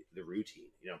the routine,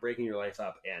 breaking your life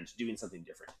up and doing something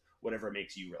different, whatever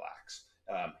makes you relax,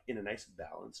 in a nice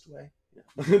balanced way.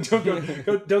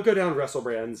 Don't go down Russell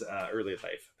Brand's early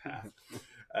life path.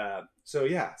 So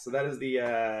that is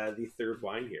the third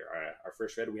wine here. Our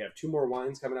first red. We have two more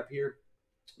wines coming up here,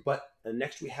 but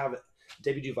next we have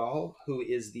Debbie Duval, who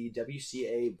is the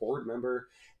WCA board member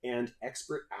and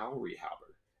expert owl rehabber.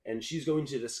 And she's going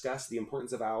to discuss the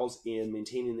importance of owls in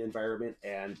maintaining the environment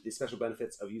and the special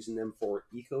benefits of using them for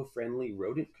eco-friendly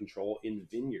rodent control in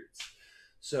vineyards.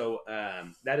 So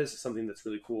that is something that's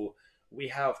really cool. We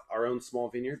have our own small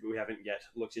vineyard, but we haven't yet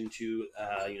looked into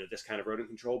this kind of rodent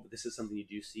control. But this is something you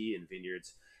do see in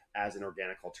vineyards as an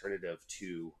organic alternative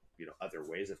to other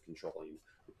ways of controlling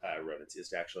rodents, is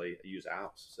to actually use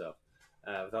owls. So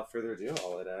without further ado,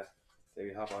 I'll let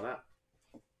Debbie hop on up.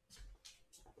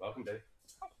 Welcome, Dave.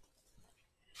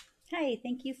 Hi,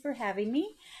 thank you for having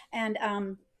me. And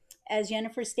as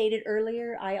Jennifer stated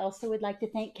earlier, I also would like to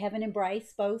thank Kevin and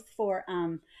Bryce both for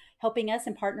helping us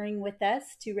and partnering with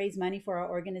us to raise money for our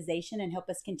organization and help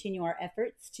us continue our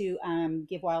efforts to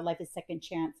give wildlife a second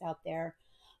chance out there.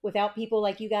 Without people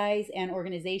like you guys and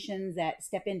organizations that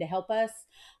step in to help us,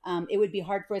 it would be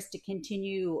hard for us to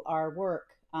continue our work.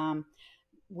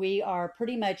 We are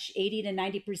pretty much 80 to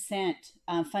 90%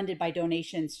 funded by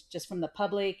donations just from the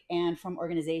public and from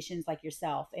organizations like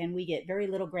yourself. And we get very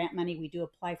little grant money. We do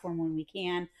apply for them when we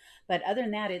can. But other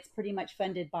than that, it's pretty much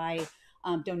funded by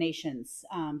donations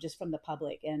just from the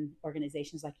public and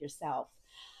organizations like yourself.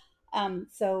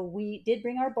 So we did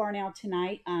bring our barn out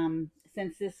tonight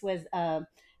since this was a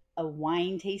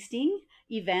wine tasting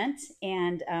event.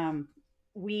 And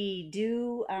we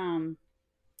do...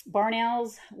 barn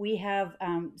owls, we have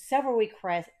several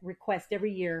requests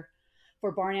every year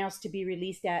for barn owls to be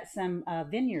released at some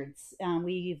vineyards.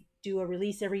 We do a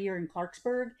release every year in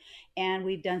Clarksburg, and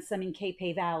we've done some in Cape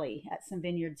Hay Valley at some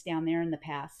vineyards down there in the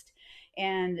past.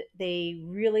 And they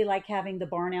really like having the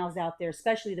barn owls out there,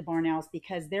 especially the barn owls,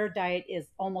 because their diet is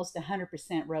almost 100%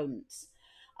 rodents.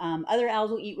 Other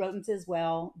owls will eat rodents as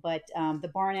well, but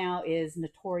the barn owl is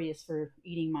notorious for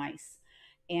eating mice.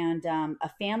 And a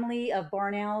family of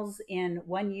barn owls in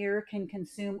 1 year can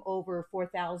consume over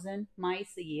 4,000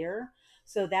 mice a year.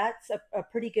 So that's a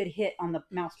pretty good hit on the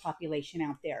mouse population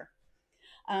out there.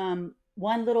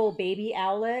 One little baby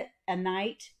owlet a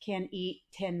night can eat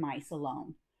 10 mice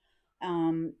alone.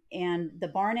 And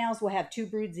the barn owls will have 2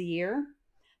 broods a year,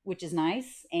 which is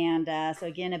nice. And so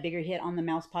again, a bigger hit on the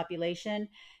mouse population.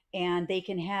 And they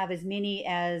can have as many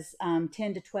as 10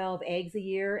 to 12 eggs a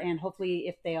year. And hopefully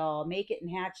if they all make it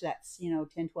and hatch, that's,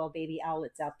 10, 12 baby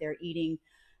owlets out there eating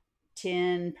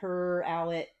 10 per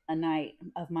owlet a night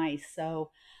of mice.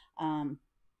 So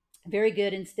very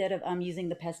good instead of using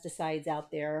the pesticides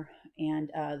out there and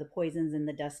the poisons and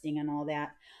the dusting and all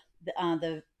that.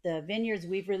 The vineyards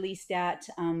we've released at,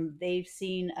 they've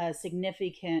seen a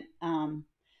significant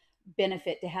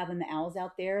benefit to having the owls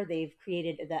out there. They've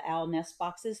created the owl nest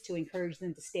boxes to encourage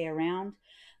them to stay around.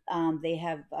 They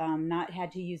have not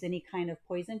had to use any kind of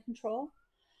poison control.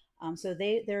 So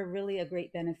they're really a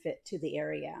great benefit to the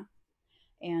area.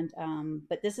 And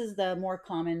but this is the more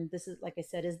common, this is, like I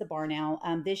said, is the barn owl.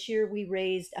 This year we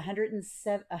raised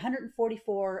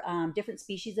 144 different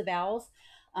species of owls.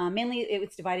 Mainly it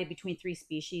was divided between 3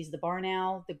 species: the barn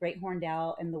owl, the great horned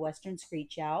owl, and the western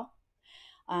screech owl.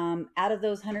 Out of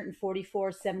those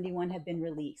 144, 71 have been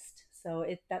released. So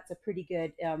that's a pretty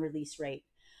good release rate.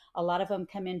 A lot of them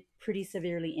come in pretty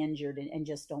severely injured and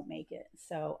just don't make it.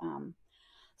 So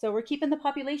we're keeping the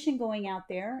population going out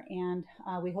there, and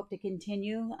we hope to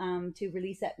continue to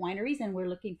release at wineries, and we're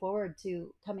looking forward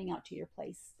to coming out to your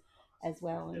place as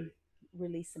well and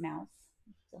release some owls.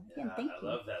 So again, thank you.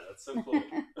 I love that. That's so cool.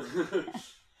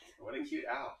 What a cute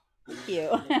owl. Thank you.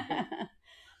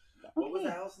 What was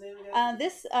the owl's name again?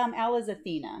 This owl is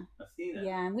Athena. Athena.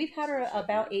 Yeah, and we've had her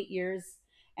about 8 years.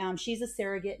 She's a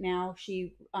surrogate now.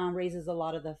 She raises a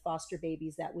lot of the foster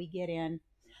babies that we get in.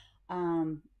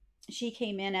 She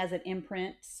came in as an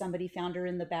imprint. Somebody found her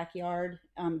in the backyard.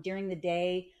 During the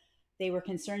day, they were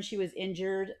concerned she was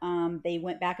injured. They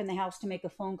went back in the house to make a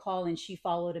phone call, and she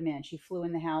followed them in. She flew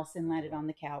in the house and landed on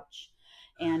the couch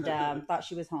and thought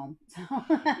she was home.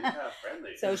 Yeah,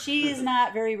 friendly. So she's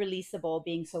not very releasable,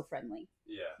 being so friendly.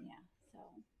 Yeah. Yeah. So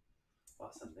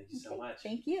awesome. Thank you so much.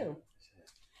 Thank you.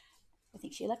 I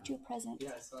think she left you a present.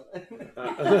 Yeah, I saw that.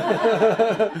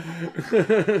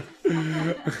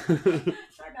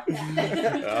 Sorry about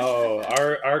that. Oh,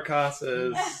 our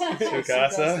casa is su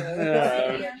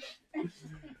casa.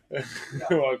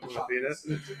 Welcome, Athena.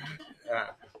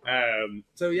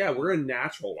 So yeah, we're a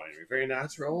natural winery, very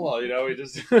natural. We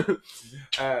just.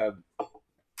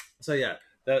 So yeah,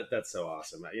 that's so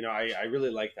awesome. I really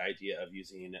like the idea of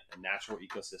using a natural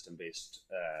ecosystem based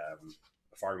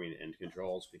farming and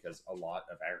controls, because a lot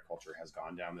of agriculture has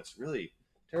gone down this really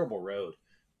terrible road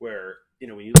where,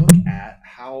 when you look at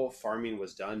how farming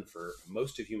was done for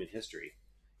most of human history,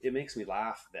 it makes me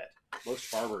laugh that most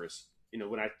farmers,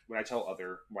 when I tell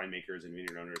other winemakers and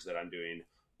vineyard owners that I'm doing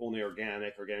only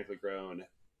organically grown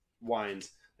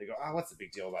wines, they go, "Oh, what's the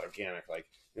big deal about organic? Like,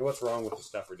 what's wrong with the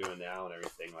stuff we're doing now and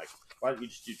everything? Like, why don't you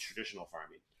just do traditional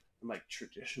farming?" I'm like,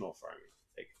 traditional farming?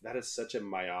 Like, that is such a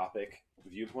myopic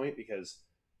viewpoint, because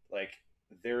like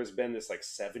there's been this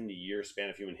 70-year span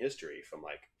of human history from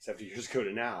 70 years ago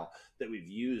to now that we've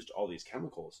used all these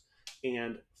chemicals.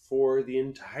 And for the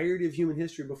entirety of human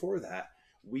history before that,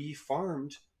 we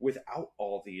farmed without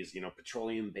all these,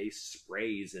 petroleum-based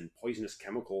sprays and poisonous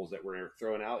chemicals that were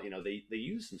thrown out. They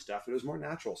used some stuff. It was more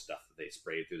natural stuff that they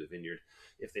sprayed through the vineyard,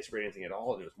 if they sprayed anything at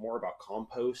all. And it was more about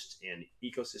compost and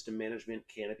ecosystem management,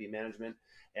 canopy management,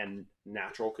 and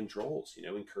natural controls,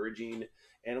 encouraging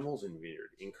animals in the vineyard,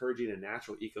 encouraging a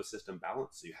natural ecosystem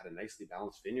balance. So you had a nicely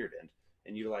balanced vineyard,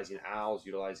 and utilizing owls,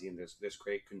 there's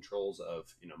great controls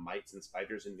of, mites and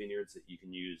spiders in vineyards that you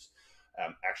can use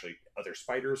actually other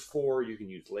spiders for. You can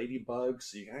use ladybugs,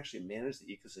 so you can actually manage the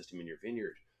ecosystem in your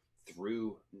vineyard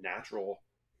through natural,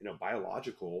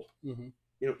 biological,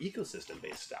 ecosystem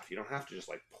based stuff. You don't have to just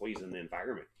like poison the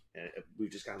environment. And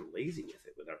we've just gotten lazy with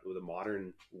it with a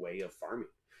modern way of farming.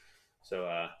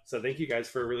 So thank you guys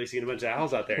for releasing a bunch of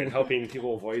owls out there and helping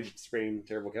people avoid spraying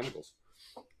terrible chemicals.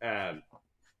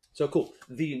 So cool.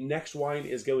 The next wine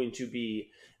is going to be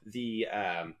the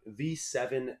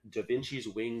V7 Da Vinci's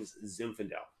Wings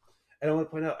Zinfandel. And I want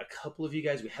to point out, a couple of you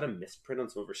guys, we had a misprint on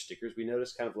some of our stickers we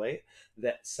noticed kind of late,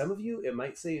 that some of you, it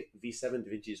might say V7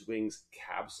 Da Vinci's Wings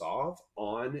Cab Sauv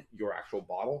on your actual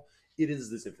bottle. It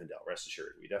is the Zinfandel, rest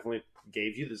assured. We definitely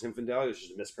gave you the Zinfandel. There's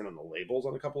just a misprint on the labels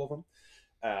on a couple of them.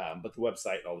 But the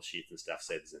website and all the sheets and stuff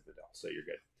say the Zinfandel, so you're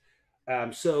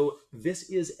good. So this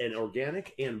is an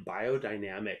organic and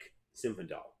biodynamic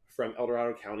Zinfandel from El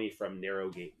Dorado County, from Narrow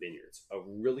Gate Vineyards, a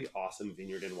really awesome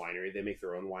vineyard and winery. They make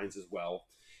their own wines as well.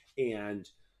 And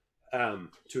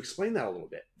to explain that a little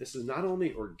bit, this is not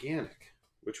only organic,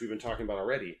 which we've been talking about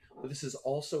already, but this is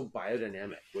also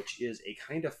biodynamic, which is a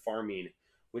kind of farming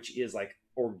which is like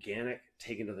organic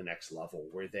taken to the next level,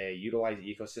 where they utilize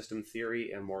ecosystem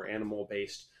theory and more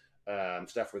animal-based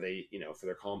stuff, where they, for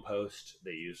their compost,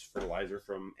 they use fertilizer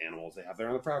from animals they have there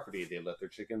on the property. They let their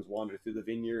chickens wander through the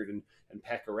vineyard and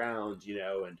peck around,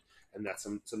 and that's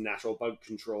some natural bug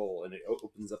control, and it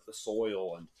opens up the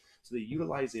soil. And so they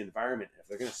utilize the environment. If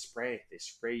they're going to spray, they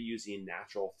spray using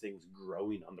natural things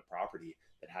growing on the property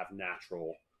that have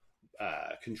natural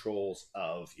controls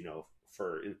of,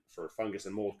 for fungus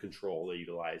and mold control. They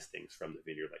utilize things from the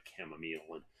vineyard like chamomile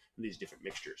and these different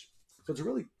mixtures. So it's a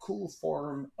really cool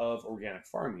form of organic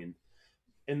farming.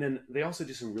 And then they also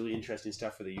do some really interesting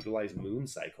stuff where they utilize moon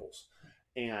cycles,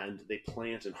 and they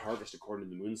plant and harvest according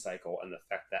to the moon cycle and the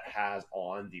effect that has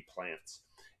on the plants,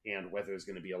 and whether there's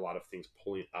going to be a lot of things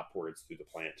pulling upwards through the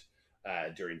plant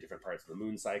during different parts of the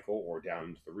moon cycle, or down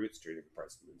into the roots during different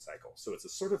parts of the moon cycle. So it's a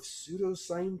sort of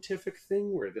pseudo-scientific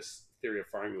thing, where this theory of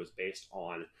farming was based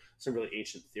on some really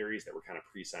ancient theories that were kind of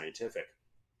pre-scientific.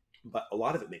 But a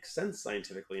lot of it makes sense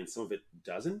scientifically, and some of it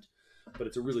doesn't. But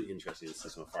it's a really interesting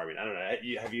system of farming. I don't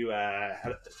know. Have you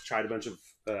tried a bunch of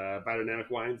biodynamic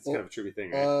wines? It's kind of a trippy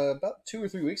thing, right? About 2 or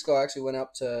 3 weeks ago, I actually went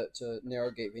up to Narrow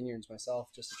Gate Vineyards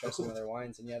myself just to try some of their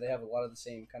wines. And yeah, they have a lot of the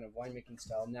same kind of winemaking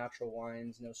style, natural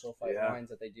wines, no sulfite wines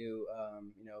that they do,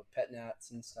 pet nats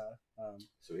and stuff.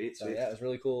 Sweet. Yeah, it was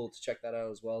really cool to check that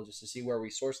out as well, just to see where we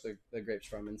source the grapes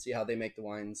from and see how they make the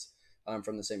wines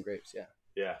from the same grapes.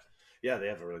 Yeah, they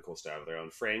have a really cool style of their own.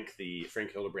 Frank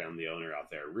Hildebrand, the owner out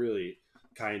there, really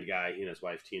kind guy. He and his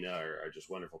wife Tina are just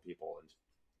wonderful people, and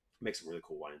make some really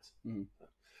cool wines.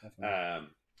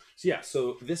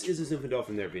 So this is a Zinfandel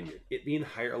from their vineyard. It being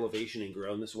higher elevation and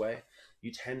grown this way,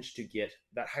 you tend to get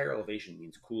that higher elevation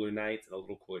means cooler nights and a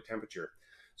little cooler temperature.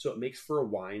 So it makes for a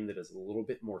wine that is a little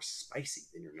bit more spicy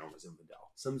than your normal Zinfandel.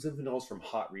 Some Zinfandels from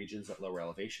hot regions at lower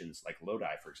elevations, like Lodi,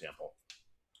 for example,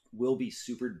 will be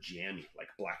super jammy, like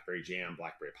blackberry jam,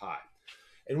 blackberry pie.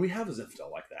 And we have a Zinfandel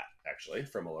like that, actually,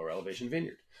 from a lower elevation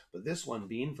vineyard. But this one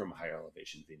being from a higher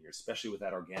elevation vineyard, especially with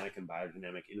that organic and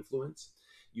biodynamic influence,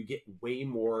 you get way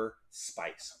more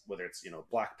spice, whether it's,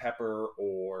 black pepper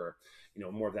or,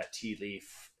 more of that tea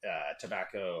leaf,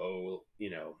 tobacco,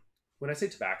 When I say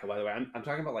tobacco, by the way, I'm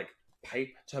talking about like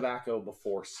pipe tobacco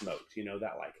before smoked,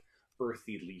 that like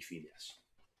earthy leafiness.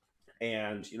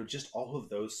 And, just all of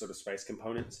those sort of spice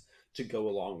components to go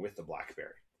along with the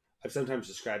blackberry. I've sometimes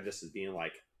described this as being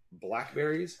like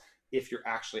blackberries if you're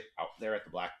actually out there at the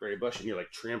blackberry bush and you're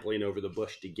like trampling over the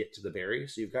bush to get to the berry.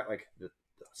 So you've got like the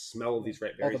smell of these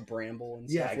ripe berries. All the bramble and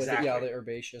stuff. Yeah, exactly. With it. Yeah, the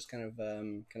herbaceous kind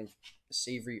of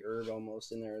savory herb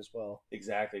almost in there as well.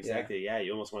 Exactly. Yeah,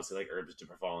 you almost want to say like herbs de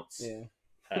Provence. Yeah.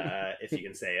 If you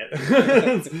can say it.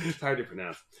 It's hard to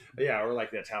pronounce. But yeah, or like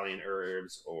the Italian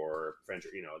herbs or French,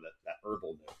 that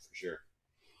herbal note for sure.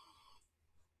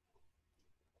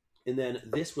 And then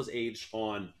this was aged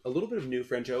on a little bit of new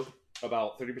French oak,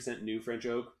 about 30% new French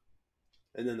oak,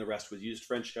 and then the rest was used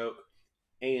French oak.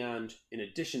 And in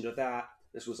addition to that,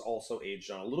 this was also aged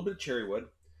on a little bit of cherry wood,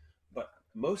 but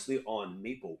mostly on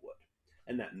maple wood.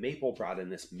 And that maple brought in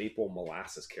this maple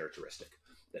molasses characteristic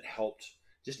that helped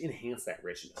just enhance that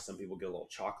richness. Some people get a little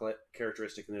chocolate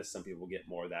characteristic in this. Some people get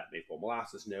more of that maple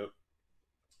molasses note.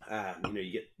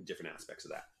 You get different aspects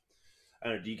of that. I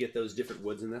don't know, do you get those different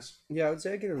woods in this? Yeah, I would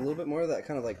say I get a little bit more of that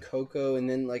kind of like cocoa, and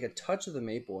then like a touch of the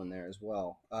maple in there as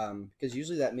well. Because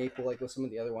usually that maple, like with some of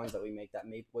the other wines that we make, that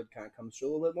maple wood kind of comes through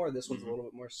a little bit more. This one's a little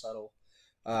bit more subtle.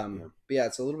 But yeah,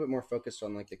 it's a little bit more focused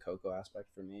on like the cocoa aspect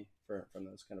for me, from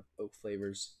those kind of oak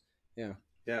flavors. Yeah.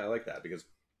 Yeah, I like that because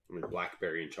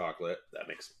blackberry and chocolate, that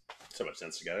makes so much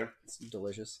sense together. It's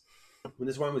delicious. When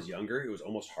this wine was younger, it was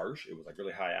almost harsh. It was like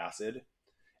really high acid,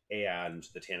 and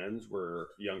the tannins were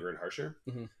younger and harsher.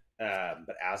 Mm-hmm.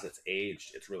 But as it's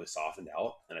aged, it's really softened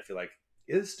out, and I feel like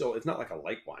it's not like a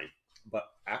light wine, but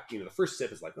the first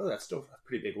sip is like, oh, that's still a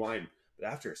pretty big wine. But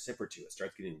after a sip or two, it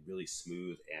starts getting really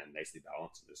smooth and nicely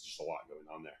balanced. There's just a lot going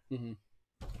on there. Mm-hmm.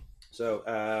 So,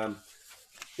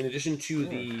 in addition to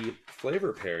the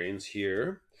flavor pairings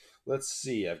here, let's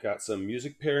see. I've got some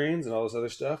music pairings and all this other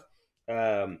stuff.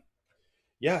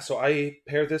 So I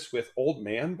pair this with Old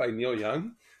Man by Neil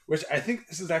Young, which I think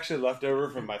this is actually left over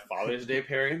from my Father's Day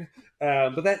pairing.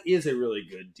 But that is a really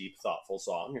good, deep, thoughtful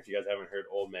song. If you guys haven't heard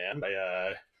Old Man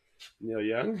by Neil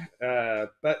Young.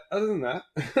 But other than that,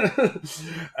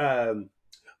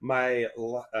 my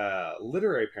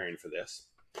literary pairing for this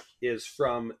is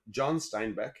from John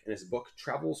Steinbeck in his book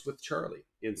Travels with Charlie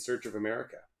in Search of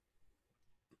America.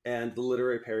 And the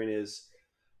literary pairing is,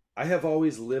 I have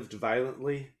always lived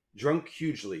violently, drunk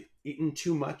hugely, eaten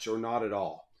too much or not at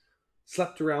all,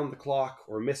 slept around the clock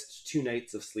or missed 2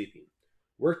 nights of sleeping,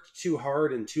 worked too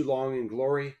hard and too long in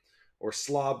glory, or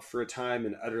slobbed for a time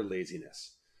in utter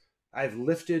laziness. I've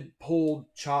lifted, pulled,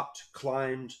 chopped,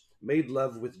 climbed, made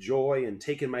love with joy, and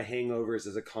taken my hangovers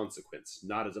as a consequence,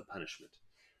 not as a punishment.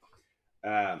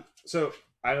 So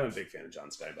I'm a big fan of John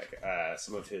Steinbeck.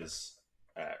 Some of his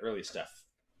early stuff,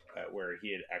 where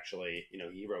he had actually,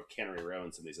 he wrote Cannery Row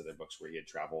and some of these other books where he had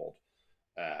traveled.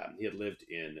 He had lived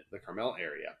in the Carmel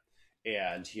area,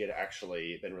 and he had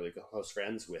actually been really close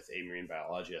friends with a marine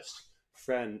biologist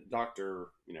friend, doctor,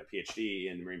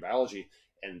 PhD in marine biology,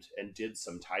 and did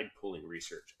some tide pooling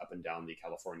research up and down the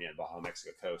California and Baja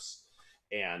Mexico coasts.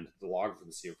 And the log from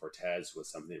the Sea of Cortez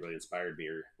was something that really inspired me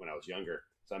when I was younger.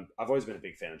 So I've always been a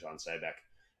big fan of John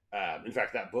Steinbeck. In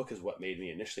fact, that book is what made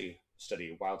me initially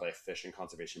study wildlife, fish, and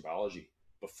conservation biology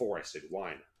before I studied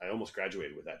wine. I almost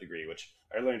graduated with that degree, which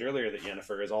I learned earlier that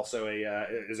Yennefer is also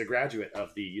a graduate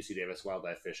of the UC Davis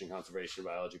Wildlife, Fish, and Conservation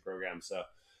Biology program. So,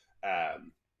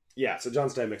 so John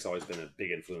Steinbeck's always been a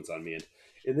big influence on me. And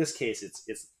in this case,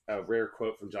 it's a rare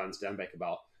quote from John Steinbeck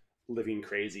about living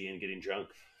crazy and getting drunk.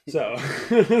 So,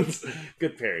 it's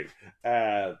good pairing.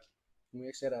 We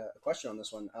actually had a question on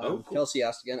this one. Cool. Kelsey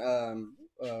asked again,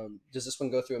 does this one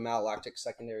go through a malolactic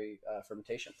secondary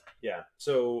fermentation? Yeah.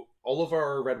 So all of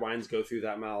our red wines go through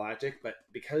that malolactic, but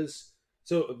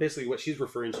so basically what she's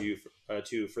referring to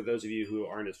for those of you who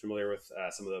aren't as familiar with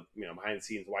some of the behind the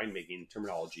scenes winemaking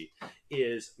terminology,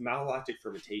 is malolactic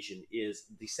fermentation is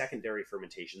the secondary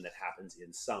fermentation that happens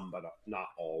in some but not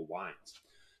all wines.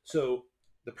 So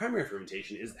the primary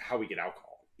fermentation is how we get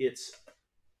alcohol. It's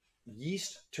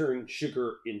yeast turn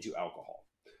sugar into alcohol.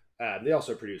 They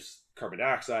also produce carbon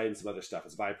dioxide and some other stuff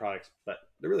as byproducts, but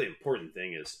the really important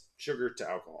thing is sugar to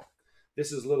alcohol.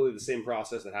 This is literally the same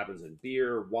process that happens in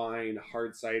beer, wine,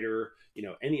 hard cider,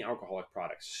 any alcoholic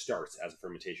product starts as a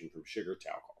fermentation from sugar to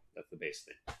alcohol. That's the base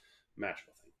thing,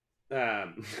 magical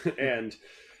thing. And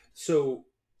so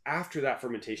after that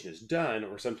fermentation is done,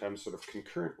 or sometimes sort of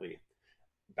concurrently,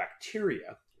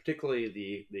 bacteria,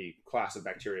 particularly the class of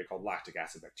bacteria called lactic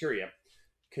acid bacteria,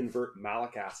 convert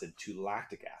malic acid to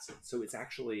lactic acid. So it's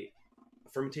actually a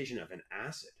fermentation of an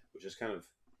acid, which is kind of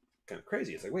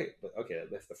crazy. It's like, wait, but okay,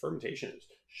 if the fermentation is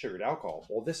sugar to alcohol,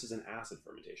 well, this is an acid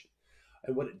fermentation.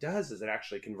 And what it does is it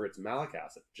actually converts malic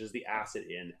acid, which is the acid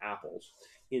in apples,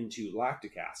 into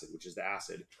lactic acid, which is the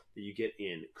acid that you get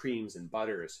in creams and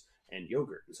butters and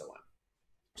yogurt and so on.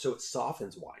 So it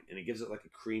softens wine and it gives it like a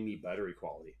creamy, buttery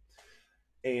quality.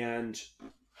 And,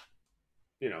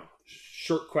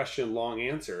 short question, long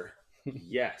answer,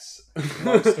 yes.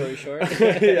 Long story short.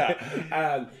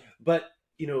 Yeah. But,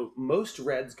 most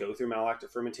reds go through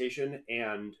malolactic fermentation,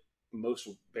 and most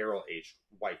barrel-aged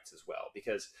whites as well,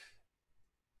 because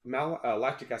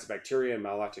lactic acid bacteria and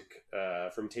malolactic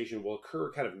fermentation will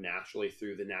occur kind of naturally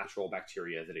through the natural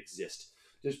bacteria that exist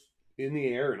just in the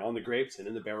air and on the grapes and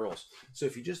in the barrels. So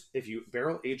if you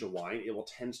barrel age a wine, it will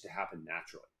tend to happen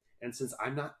naturally. And since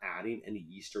I'm not adding any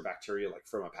yeast or bacteria like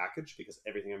from a package, because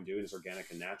everything I'm doing is organic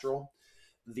and natural,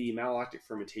 the malolactic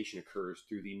fermentation occurs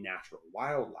through the natural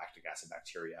wild lactic acid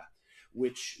bacteria,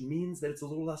 which means that it's a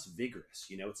little less vigorous.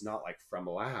 You know, it's not like from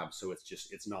a lab, so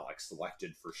it's not like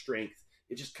selected for strength.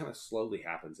 It just kind of slowly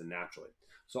happens and naturally.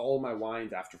 So all of my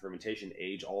wines after fermentation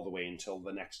age all the way until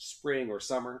the next spring or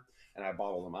summer, and I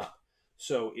bottle them up.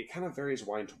 So it kind of varies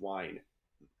wine to wine.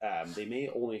 They may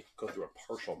only go through a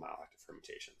partial malolactic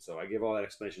fermentation. So I give all that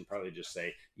explanation, probably just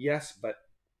say yes, but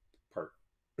part.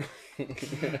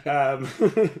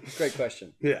 Great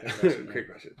question. Yeah, great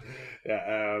question.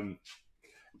 Yeah,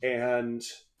 and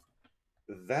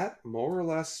that more or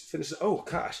less finishes. Oh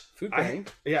gosh, Food pairing.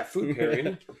 Food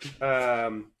pairing.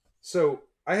 So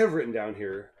I have written down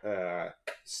here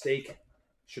steak,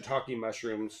 shiitake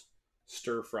mushrooms,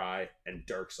 stir fry, and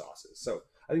dark sauces. So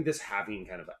I think this having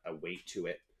kind of a weight to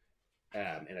it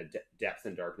and a depth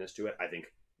and darkness to it. I think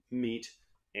meat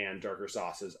and darker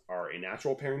sauces are a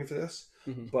natural pairing for this.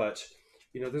 Mm-hmm. But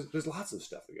you know, there's lots of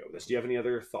stuff to go with this. Do you have any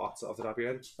other thoughts off the top of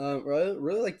your head?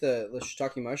 Really like the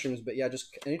shiitake mushrooms, but yeah,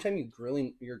 just anytime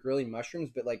you're grilling mushrooms,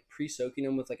 but like pre-soaking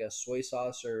them with like a soy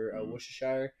sauce or a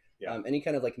Worcestershire, any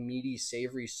kind of like meaty,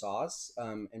 savory sauce,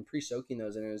 and pre-soaking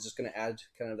those, and it's just going to add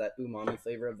kind of that umami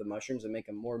flavor of the mushrooms and make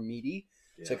them more meaty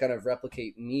to kind of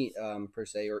replicate meat per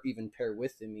se, or even pair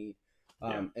with the meat.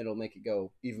 It'll make it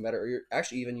go even better. Or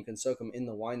you can soak them in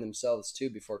the wine themselves too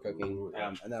before cooking,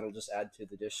 and that'll just add to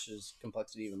the dish's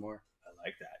complexity even more. I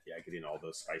like that. Yeah, getting all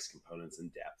those spice components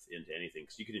and depth into anything,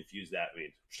 because you could infuse that. I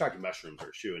mean, shiitake mushrooms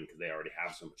are shoo-in because they already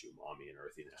have so much umami and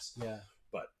earthiness. Yeah.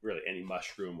 But really, any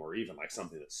mushroom or even like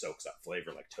something that soaks up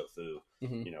flavor, like tofu,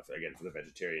 you know, for the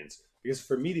vegetarians. Because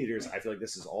for meat eaters, I feel like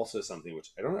this is also something which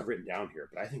I don't have written down here,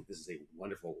 but I think this is a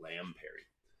wonderful lamb pairing,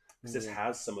 because this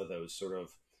has some of those sort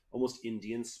of almost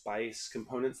Indian spice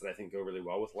components that I think go really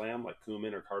well with lamb, like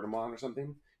cumin or cardamom or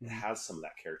something. It has some of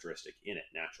that characteristic in it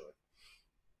naturally.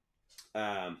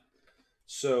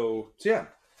 So yeah,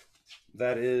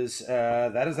 that is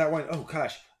that wine. Oh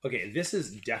gosh. Okay, this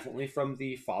is definitely from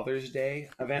the Father's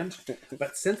Day event,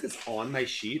 but since it's on my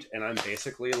sheet and I'm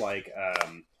basically like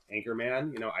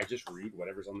Anchorman, you know, I just read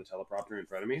whatever's on the teleprompter in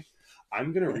front of me.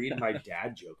 I'm gonna read my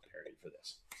dad joke pairing for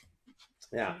this.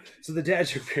 Yeah, so the dad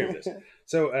joke pairing this.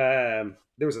 So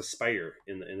there was a spider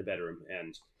in the bedroom,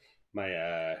 and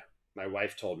my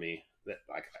wife told me that,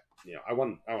 like, you know, I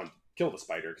want to kill the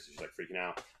spider because she's like freaking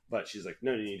out, but she's like,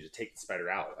 no, you need to take the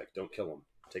spider out. Like, don't kill him,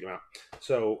 take him out.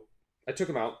 So I took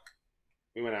him out.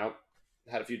 We went out,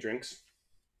 had a few drinks.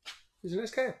 He's a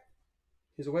nice guy.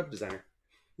 He's a web designer.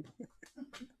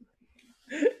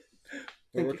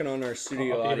 We're working on our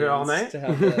studio I'll be here all audience night to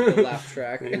have the laugh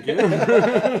track. Thank you.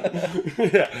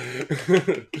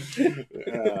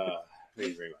 Thank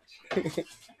you very much.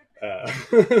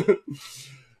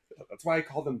 That's why I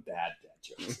call them bad dad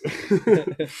jokes.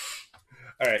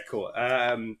 All right, cool.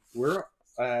 We're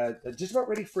just about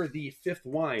ready for the fifth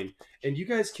wine, and you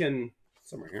guys can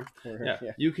somewhere here.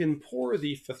 Yeah, you can pour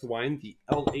the fifth wine, the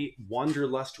L8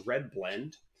 Wanderlust Red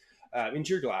Blend,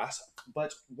 into your glass.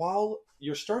 But while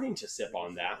you're starting to sip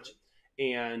on that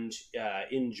and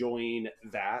enjoying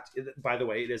that, by the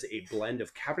way, it is a blend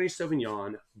of Cabernet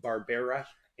Sauvignon, Barbera,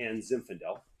 and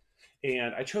Zinfandel.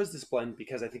 And I chose this blend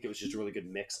because I think it was just a really good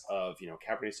mix of, you know,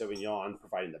 Cabernet Sauvignon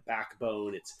providing the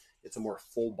backbone. It's a more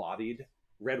full-bodied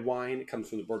red wine. It comes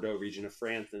from the Bordeaux region of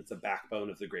France, and it's the backbone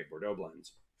of the Great Bordeaux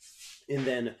blends. And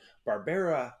then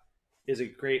Barbera is a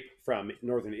grape from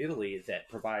northern Italy that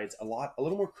provides a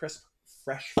little more crisp,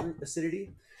 fresh fruit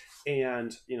acidity,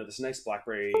 and, you know, this nice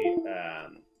blackberry,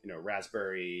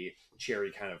 raspberry,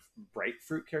 cherry kind of bright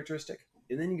fruit characteristic.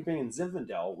 And then you can bring in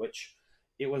Zinfandel, which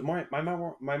it was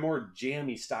my more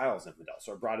jammy style Zinfandel.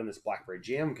 So I brought in this blackberry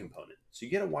jam component. So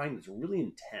you get a wine that's really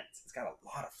intense. It's got a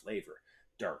lot of flavor,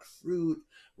 dark fruit,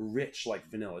 rich like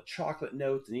vanilla chocolate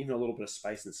notes, and even a little bit of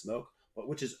spice and smoke, but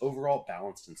which is overall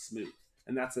balanced and smooth.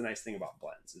 And that's the nice thing about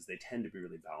blends, is they tend to be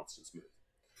really balanced and smooth.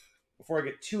 Before I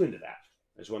get too into that,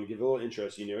 I just want to give a little intro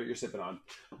so you know what you're sipping on.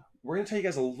 We're going to tell you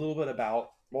guys a little bit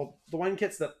about, well, the wine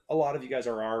kits that a lot of you guys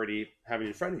are already having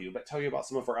in front of you, but tell you about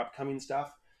some of our upcoming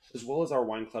stuff, as well as our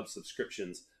wine club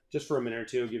subscriptions, just for a minute or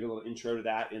two, give you a little intro to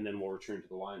that, and then we'll return to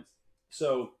the wines.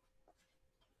 So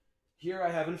here I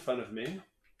have in front of me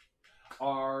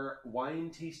our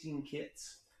wine tasting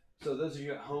kits. So those of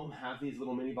you at home have these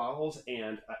little mini bottles,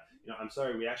 and I'm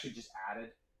sorry, we actually just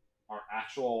added our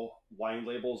actual wine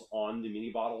labels on the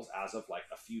mini bottles as of like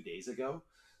a few days ago.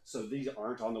 So these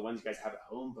aren't on the ones you guys have at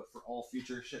home, but for all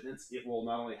future shipments, it will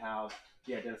not only have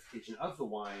the identification of the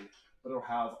wine, but it'll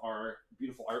have our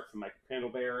beautiful art from Michael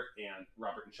Crandallbear and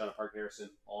Robert and Shauna Park Harrison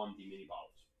on the mini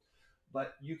bottles.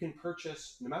 But you can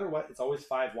purchase, no matter what, it's always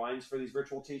 5 wines for these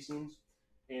virtual tastings.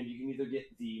 And you can either get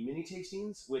the mini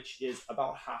tastings, which is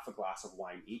about half a glass of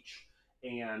wine each.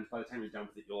 And by the time you're done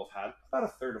with it, you'll have had about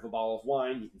a third of a bottle of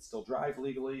wine. You can still drive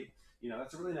legally. You know,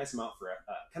 that's a really nice amount for a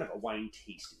kind of a wine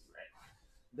tasting, right?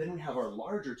 Then we have our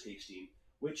larger tasting,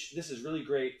 which this is really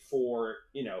great for,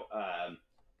 you know,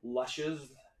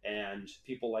 lushes and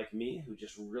people like me who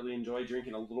just really enjoy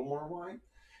drinking a little more wine.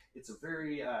 It's a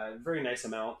very, very nice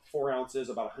amount, 4 ounces,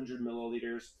 about 100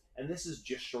 milliliters, and this is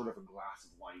just short of a glass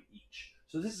of wine each.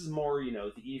 So this is more, you know,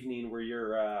 the evening where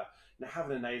you're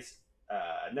having a nice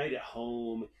night at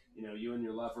home. You know, you and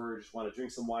your lover just want to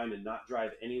drink some wine and not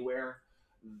drive anywhere.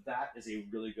 That is a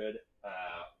really good,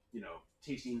 you know,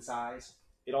 tasting size.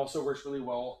 It also works really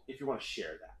well if you want to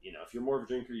share that. You know, if you're more of a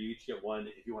drinker, you each get one.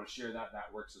 If you want to share that,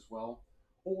 that works as well.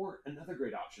 Or another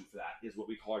great option for that is what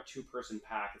we call our 2-person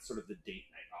pack. It's sort of the date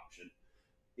night option.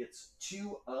 It's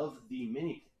 2 of the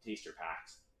mini taster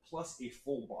packs plus a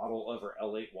full bottle of our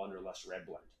L8 Wanderlust Red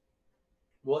Blend.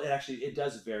 Well, it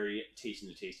does vary tasting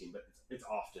to tasting, but it's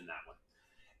often that one.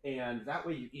 And that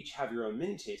way you each have your own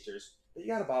mini tasters, but you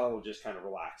got a bottle to just kind of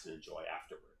relax and enjoy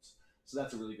afterwards. So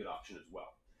that's a really good option as well.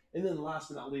 And then last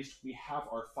but not least, we have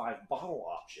our 5-bottle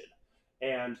option.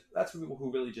 And that's for people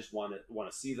who really just want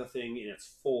to see the thing in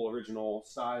its full original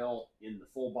style in the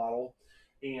full bottle.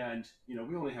 And you know,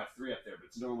 we only have 3 up there, but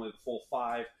it's normally the full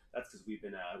 5. That's because we've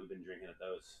been drinking at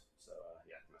those. So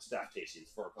yeah, staff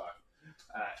tastings, 4 o'clock.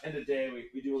 End of day,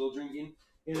 we do a little drinking,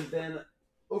 and then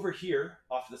over here,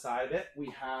 off to the side of it, we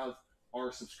have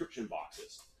our subscription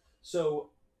boxes. So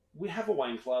we have a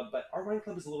wine club, but our wine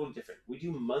club is a little different. We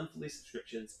do monthly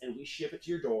subscriptions, and we ship it to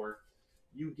your door.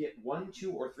 You get 1,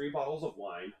 2, or 3 bottles of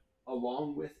wine,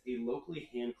 along with a locally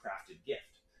handcrafted gift.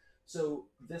 So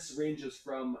this ranges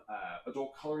from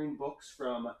adult coloring books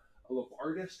from a local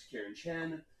artist, Karen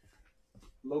Chen,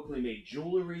 locally made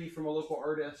jewelry from a local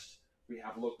artist. We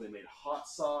have locally made hot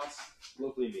sauce,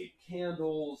 locally made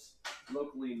candles,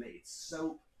 locally made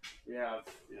soap. We have,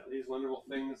 you know, these wonderful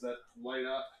things that light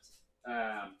up.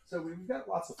 So we've got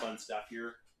lots of fun stuff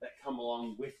here that come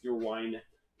along with your wine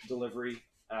delivery.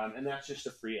 And that's just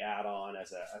a free add-on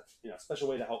as a special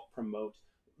way to help promote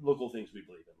local things we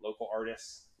believe in, local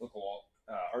artists, local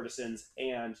artisans,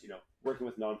 and working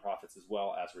with nonprofits as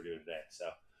well as we're doing today. So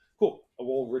cool.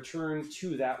 We'll return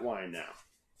to that wine now.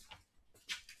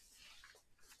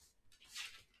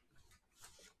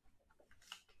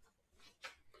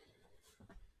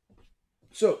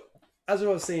 So, as I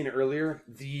was saying earlier,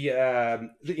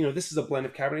 this is a blend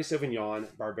of Cabernet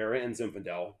Sauvignon, Barbera, and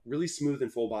Zinfandel, really smooth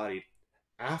and full-bodied.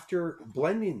 After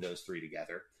blending those 3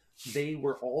 together, they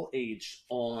were all aged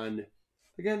on,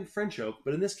 again, French oak,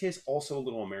 but in this case, also a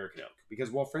little American oak.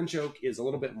 Because while French oak is a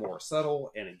little bit more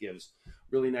subtle and it gives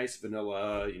really nice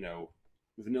vanilla,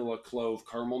 vanilla clove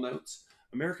caramel notes,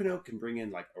 American oak can bring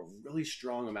in like a really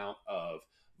strong amount of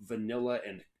vanilla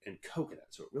and coconut.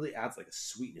 So it really adds like a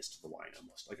sweetness to the wine,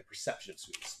 almost like a perception of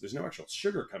sweetness. There's no actual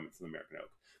sugar coming from American oak,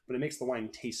 but it makes the wine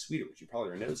taste sweeter, which you probably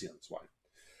are nosy on this wine.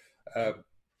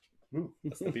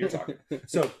 That's the beer talking.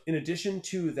 So in addition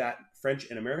to that French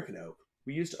and American oak,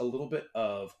 we used a little bit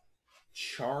of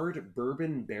charred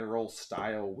bourbon barrel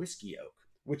style whiskey oak,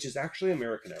 which is actually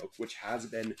American oak, which has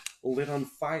been lit on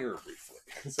fire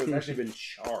briefly. So it's actually been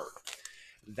charred.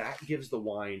 That gives the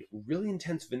wine really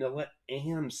intense vanilla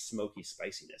and smoky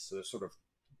spiciness. So there's sort of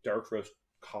dark roast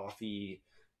coffee,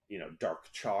 dark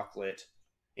chocolate,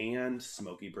 and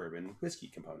smoky bourbon whiskey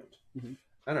component. Mm-hmm.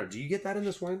 I don't know. Do you get that in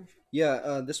this wine?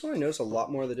 Yeah, this one I notice a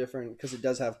lot more of the different, because it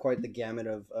does have quite the gamut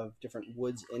of different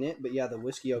woods in it. But yeah, the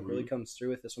whiskey oak really comes through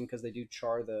with this one because they do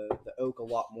char the oak a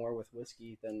lot more with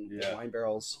whiskey than the wine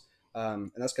barrels.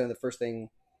 And that's kind of the first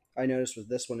thing I noticed with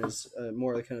this one is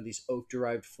more like kind of these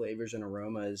oak-derived flavors and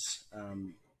aromas.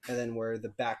 And then where the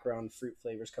background fruit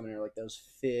flavors come in are like those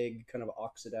fig kind of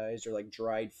oxidized or like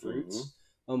dried fruits.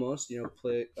 Almost, a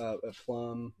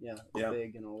plum,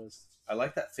 fig and all this. I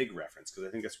like that fig reference because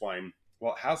I think this wine,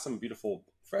 while it has some beautiful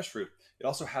fresh fruit, it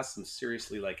also has some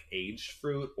seriously like aged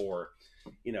fruit or,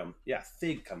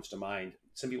 fig comes to mind.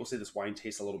 Some people say this wine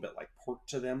tastes a little bit like port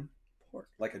to them. Port.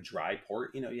 Like a dry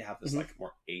port. You have this like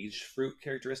more aged fruit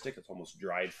characteristic. It's almost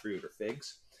dried fruit or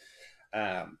figs.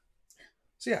 So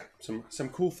yeah, some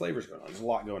cool flavors going on. There's a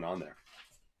lot going on there.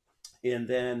 And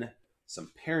then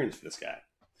some pairings for this guy.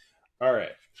 All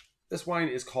right, this wine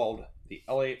is called the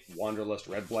L8 Wanderlust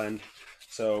Red Blend.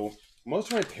 So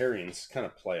most of my pairings kind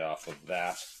of play off of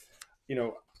that.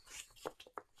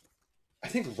 I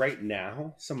think right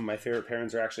now some of my favorite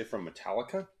pairings are actually from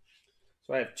Metallica.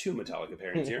 So I have 2 Metallica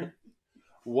pairings here.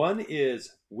 One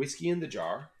is Whiskey in the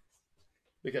Jar,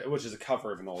 which is a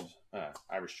cover of an old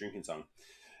Irish drinking song.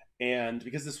 And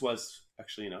because this was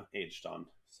actually, aged on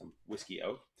some whiskey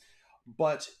oak.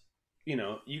 But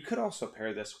you could also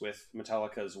pair this with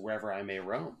Metallica's "Wherever I May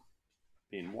Roam,"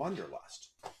 being Wanderlust.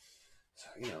 So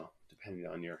depending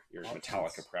on your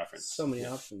Metallica preference. So many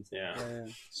options. Yeah,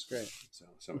 it's great.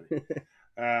 So many.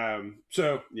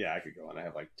 So yeah, I could go on. I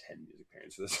have like 10 music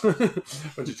pairings for this one.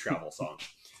 A bunch of travel songs.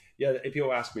 Yeah,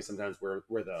 people ask me sometimes where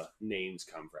the names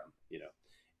come from,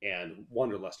 and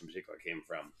Wanderlust in particular came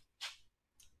from.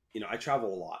 I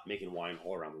travel a lot making wine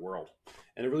all around the world,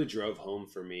 and it really drove home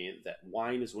for me that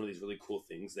wine is one of these really cool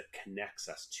things that connects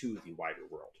us to the wider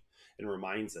world and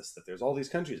reminds us that there's all these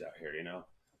countries out here,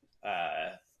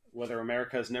 whether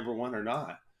America is number one or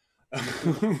not.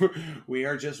 We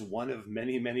are just one of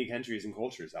many, many countries and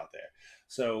cultures out there.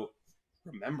 So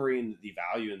remembering the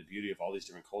value and the beauty of all these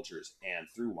different cultures, and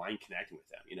through wine connecting with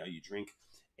them, you drink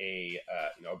a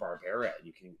Barbera, and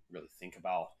you can really think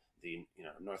about the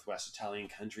Northwest Italian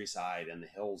countryside and the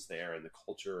hills there and the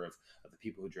culture of the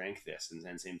people who drank this. And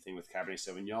then same thing with Cabernet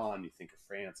Sauvignon. You think of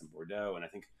France and Bordeaux, and I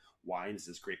think wine is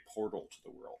this great portal to the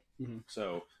world. Mm-hmm.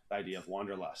 So the idea of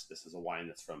Wanderlust, this is a wine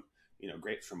that's from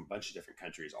grapes from a bunch of different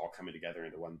countries all coming together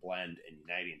into one blend and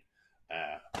uniting.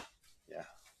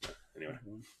 Anyway.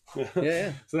 Mm-hmm.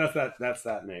 Yeah. So that's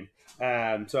that name.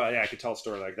 So I could tell a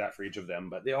story like that for each of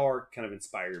them, but they all are kind of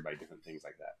inspired by different things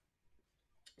like that.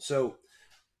 So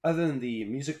other than the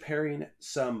music pairing,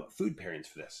 some food pairings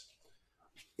for this.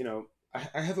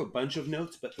 I have a bunch of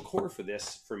notes, but the core for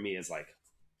this for me is like,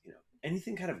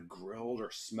 anything kind of grilled or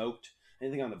smoked,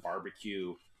 anything on the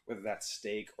barbecue, whether that's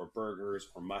steak or burgers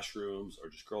or mushrooms or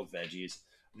just grilled veggies.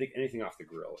 I think anything off the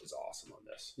grill is awesome on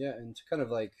this. Yeah, and to kind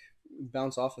of like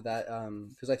bounce off of that,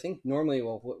 because I think normally,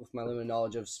 with my limited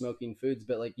knowledge of smoking foods,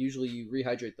 but like usually you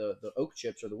rehydrate the oak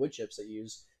chips or the wood chips that you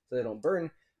use so they don't burn.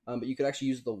 But you could actually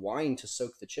use the wine to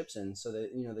soak the chips in, so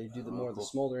that they do the more of the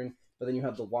smoldering. But then you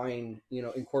have the wine,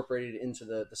 incorporated into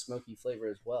the smoky flavor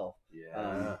as well.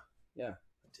 Yeah, yeah.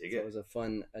 Dig so it. It was a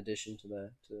fun addition to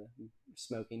the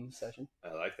smoking session.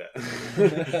 I like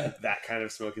that. That kind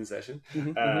of smoking session.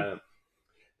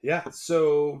 Yeah.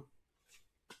 So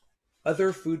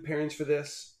other food pairings for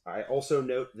this, I also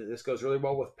note that this goes really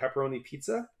well with pepperoni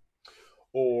pizza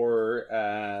or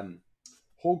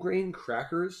whole grain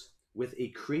crackers with a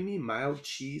creamy mild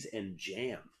cheese and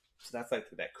jam. So that's like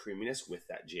that creaminess with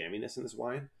that jamminess in this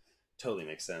wine. Totally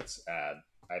makes sense. I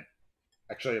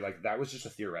actually, like, that was just a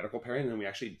theoretical pairing, and then we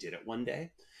actually did it one day,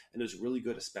 and it was really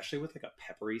good, especially with like a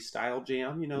peppery style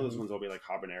jam. Those ones will be like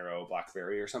habanero,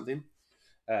 blackberry, or something.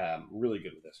 Really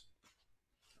good with this.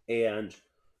 And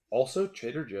also,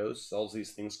 Trader Joe's sells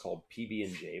these things called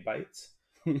PB&J bites.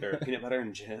 They're peanut butter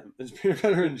and jam, peanut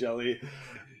butter and jelly,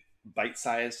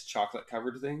 bite-sized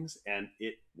chocolate-covered things, and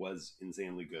it was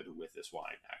insanely good with this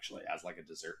wine, actually, as like a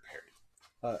dessert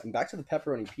pairing. And back to the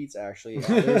pepperoni pizza, actually.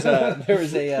 There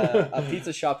was a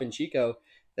pizza shop in Chico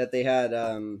that they had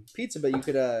pizza, but you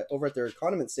could over at their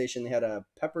condiment station they had a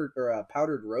peppered or a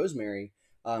powdered rosemary,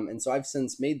 and so I've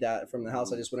since made that from the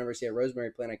house. I just, whenever I see a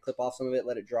rosemary plant, I clip off some of it,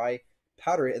 let it dry,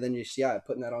 powder it, and then just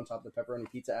putting that on top of the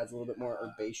pepperoni pizza adds a little bit more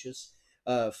herbaceous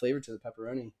flavor to the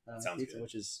pepperoni pizza, good.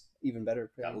 Which is even better.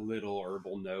 That little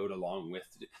herbal note along with,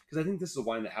 because I think this is a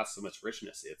wine that has so much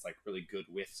richness. It's like really good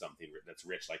with something that's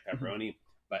rich like pepperoni.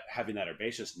 But having that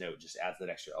herbaceous note just adds that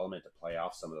extra element to play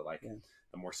off some of the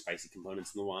the more spicy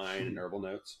components in the wine and herbal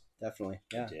notes. Definitely,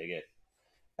 yeah. Dig it.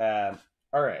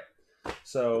 All right,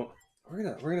 so we're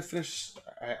gonna finish.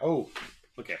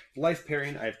 Okay. Life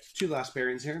pairing. I have two last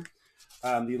pairings here.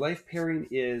 The life pairing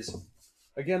is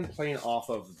again playing off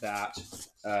of that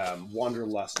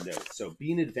wanderlust note. So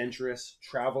being adventurous,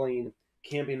 traveling,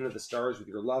 camping under the stars with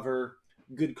your lover,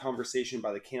 good conversation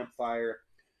by the campfire,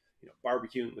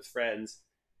 barbecuing with friends.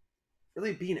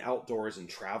 Really being outdoors and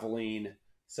traveling.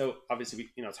 So obviously,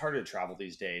 it's harder to travel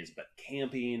these days, but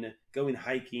camping, going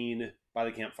hiking by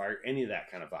the campfire, any of that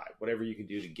kind of vibe, whatever you can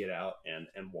do to get out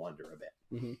and wander a bit.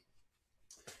 Mm-hmm.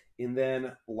 And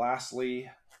then lastly,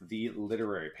 the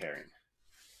literary pairing.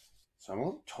 So I'm a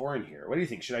little torn here. What do you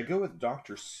think? Should I go with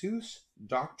Dr. Seuss,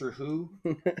 Doctor Who,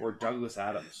 or Douglas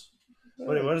Adams?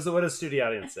 What does studio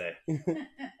audience say?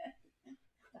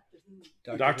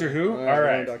 Doctor Who? All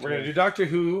right. We're going to do Doctor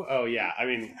Who. Oh, yeah. I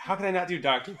mean, how can I not do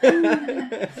Doctor Who?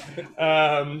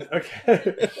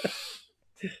 Okay.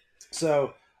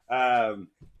 So, the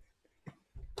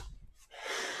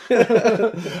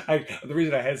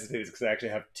reason I hesitate is because I actually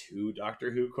have two Doctor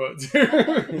Who quotes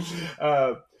here.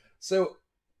 So,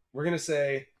 we're going to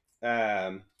say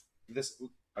this.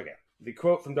 Okay. The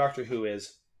quote from Doctor Who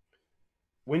is,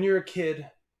 when you're a kid,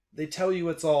 they tell you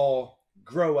it's all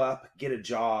grow up, get a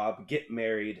job, get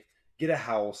married, get a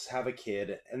house, have a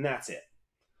kid, and that's it.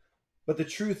 But the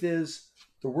truth is,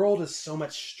 the world is so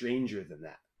much stranger than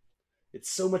that. It's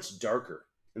so much darker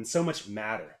and so much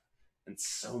madder and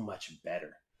so much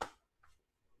better.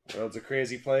 The world's a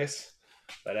crazy place,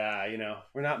 but you know,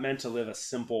 we're not meant to live a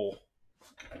simple,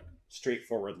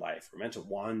 straightforward life. We're meant to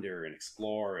wander and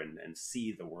explore and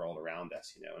see the world around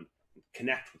us, you know, and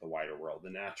connect with the wider world, the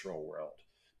natural world.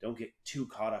 Don't get too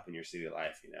caught up in your city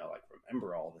life, you know, like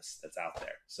remember all this that's out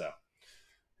there. So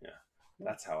yeah,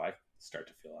 that's how I start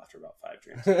to feel after about 5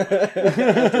 drinks.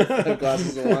 5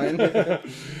 glasses of wine.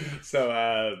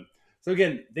 So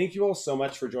again, thank you all so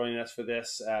much for joining us for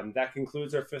this. That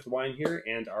concludes our 5th wine here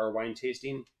and our wine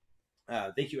tasting.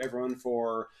 Thank you everyone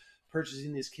for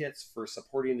purchasing these kits, for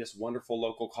supporting this wonderful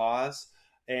local cause.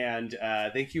 And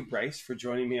thank you, Bryce, for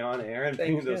joining me on air and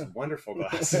bringing those wonderful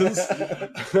glasses.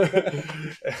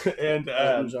 And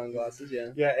John glasses,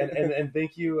 yeah. Yeah, and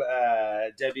thank you,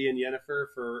 Debbie and Yennefer,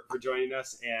 for joining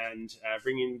us and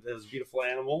bringing those beautiful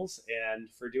animals, and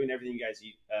for doing everything you guys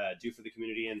do for the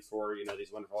community and for, you know,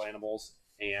 these wonderful animals.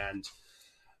 And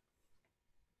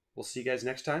we'll see you guys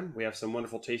next time. We have some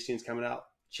wonderful tastings coming out.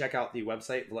 Check out the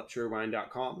website,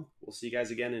 voluptuouswine.com. We'll see you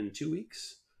guys again in 2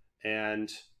 weeks,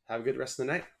 and have a good rest of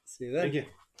the night. See you then. Thank you.